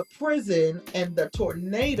the prison and the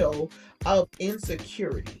tornado of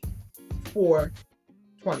insecurity for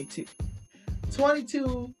 22.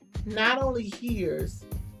 22 not only hears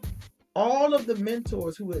all of the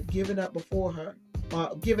mentors who had given up on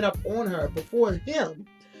her before him,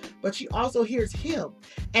 but she also hears him.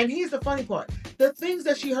 And here's the funny part: the things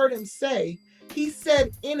that she heard him say, he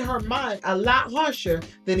said in her mind a lot harsher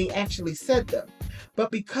than he actually said them. But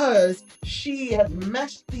because she had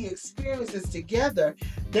meshed the experiences together,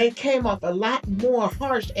 they came off a lot more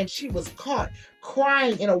harsh, and she was caught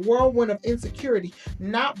crying in a whirlwind of insecurity,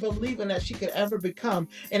 not believing that she could ever become.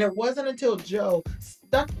 And it wasn't until Joe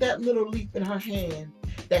stuck that little leaf in her hand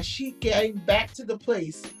that she came back to the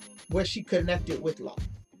place where she connected with love.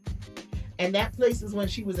 And that place is when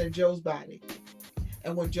she was in Joe's body,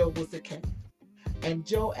 and when Joe was the king. And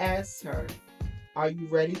Joe asks her, "Are you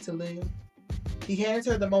ready to live?" He hands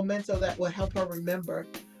her the memento that will help her remember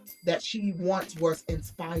that she once was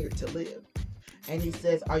inspired to live. and he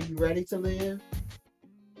says, "Are you ready to live?"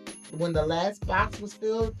 When the last box was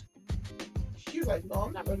filled, she was like, "No,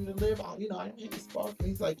 I'm not ready to live. I don't have the spark." And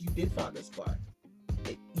he's like, "You did find the spark.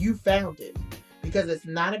 You found it, because it's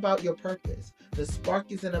not about your purpose. The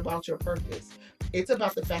spark isn't about your purpose. It's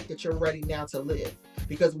about the fact that you're ready now to live.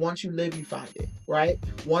 Because once you live, you find it, right?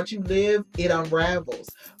 Once you live, it unravels.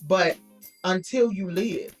 But until you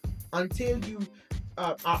live, until you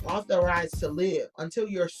are authorized to live, until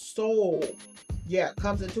your soul,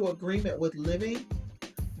 comes into agreement with living,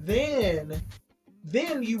 then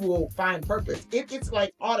you will find purpose. It's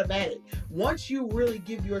like automatic. Once you really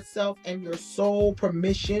give yourself and your soul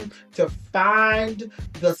permission to find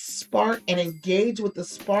the spark and engage with the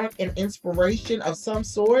spark and inspiration of some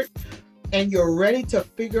sort, and you're ready to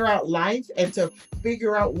figure out life and to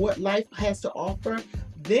figure out what life has to offer,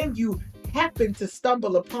 then you happen to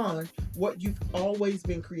stumble upon what you've always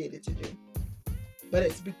been created to do. But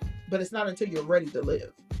it's not until you're ready to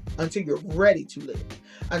live, until you're ready to live,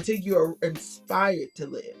 until you're inspired to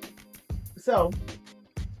live. So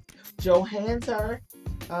Joe hands her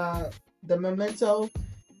the memento,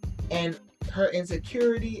 and her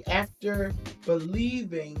insecurity, after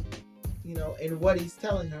believing, in what he's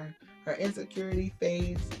telling her, her insecurity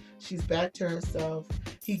fades. She's back to herself.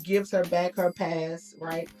 He gives her back her pass,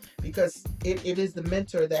 right? Because it is the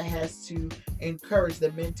mentor that has to encourage the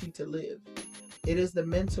mentee to live. It is the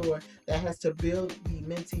mentor that has to build the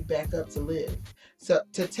mentee back up to live. So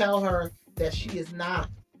to tell her that she is not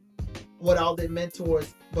what all the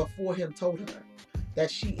mentors before him told her, that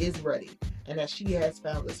she is ready and that she has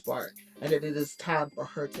found the spark and that it is time for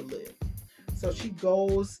her to live. So she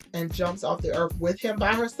goes and jumps off the earth with him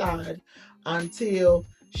by her side until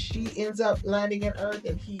she ends up landing in Earth,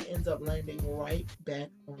 and he ends up landing right back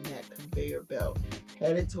on that conveyor belt,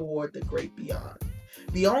 headed toward the great beyond.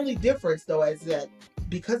 The only difference, though, is that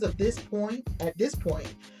at this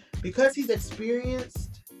point, because he's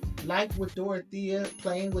experienced life with Dorothea,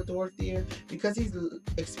 playing with Dorothea, because he's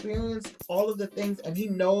experienced all of the things, and he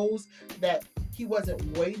knows that he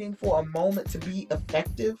wasn't waiting for a moment to be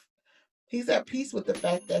effective, he's at peace with the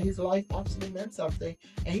fact that his life actually meant something,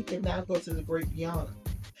 and he can now go to the great beyond.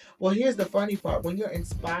 Well, here's the funny part. When you're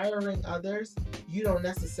inspiring others, you don't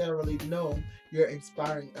necessarily know you're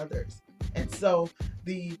inspiring others. And so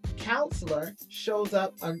the counselor shows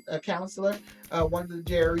up, one of the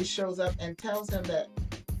Jerrys shows up and tells him that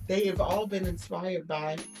they have all been inspired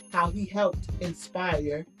by how he helped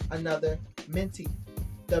inspire another mentee.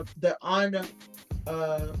 The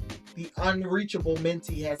unreachable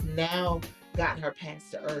mentee has now gotten her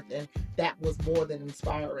past to Earth, and that was more than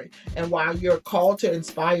inspiring. And while you're called to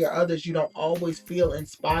inspire others, you don't always feel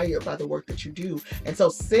inspired by the work that you do. And so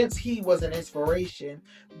since he was an inspiration,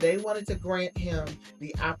 they wanted to grant him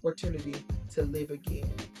the opportunity to live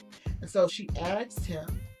again. And so she asked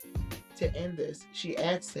him, to end this, she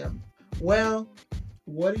asked him, "Well,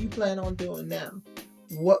 what do you plan on doing now?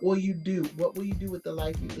 What will you do? What will you do with the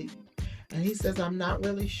life you lead?" And he says, "I'm not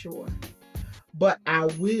really sure, but I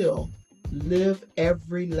will live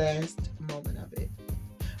every last moment of it."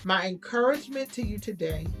 My encouragement to you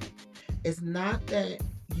today is not that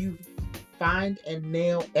you find and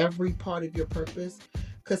nail every part of your purpose,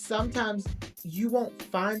 because sometimes you won't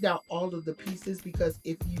find out all of the pieces, because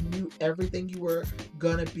if you knew everything you were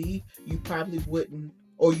gonna be, you probably wouldn't,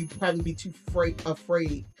 or you'd probably be too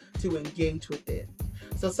afraid to engage with it.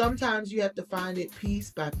 So sometimes you have to find it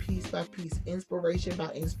piece by piece by piece, inspiration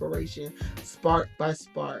by inspiration, spark by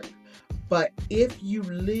spark. But if you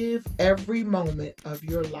live every moment of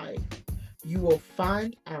your life, you will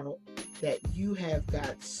find out that you have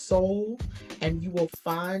got soul, and you will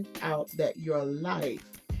find out that your life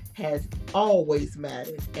has always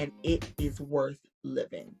mattered and it is worth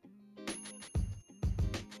living.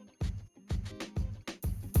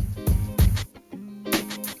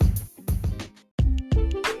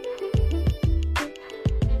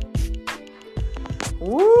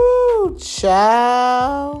 Woo,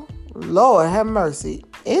 child. Lord have mercy.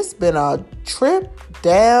 It's been a trip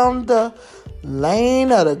down the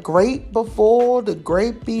lane of the great before, the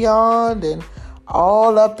great beyond, and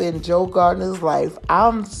all up in Joe Gardner's life.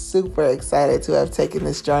 I'm super excited to have taken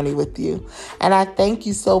this journey with you. And I thank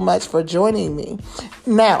you so much for joining me.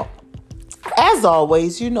 Now, as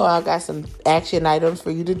always, I got some action items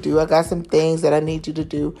for you to do. I got some things that I need you to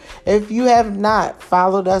do. If you have not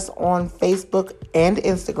followed us on Facebook and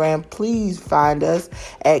Instagram, please find us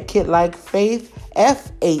at Kid Like Faith,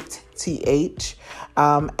 F8th.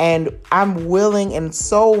 And I'm willing and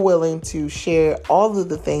so willing to share all of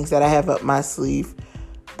the things that I have up my sleeve.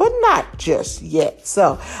 but not just yet.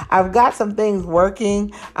 So I've got some things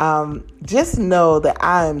working. Just know that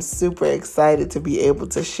I am super excited to be able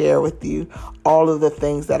to share with you all of the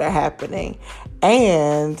things that are happening.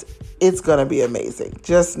 And it's going to be amazing.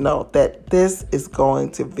 Just know that this is going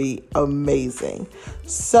to be amazing.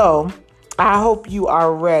 So I hope you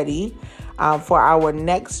are ready for our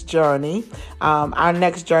next journey. Our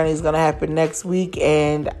next journey is going to happen next week.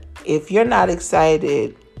 And if you're not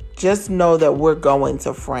excited, just know that we're going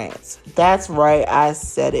to France. That's right. I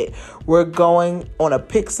said it. We're going on a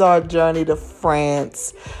Pixar journey to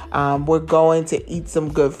France. We're going to eat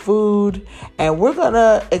some good food. And we're going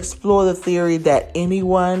to explore the theory that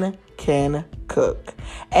anyone can cook.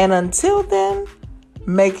 And until then,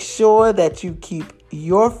 make sure that you keep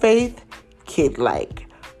your faith kid-like.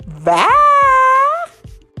 Bye.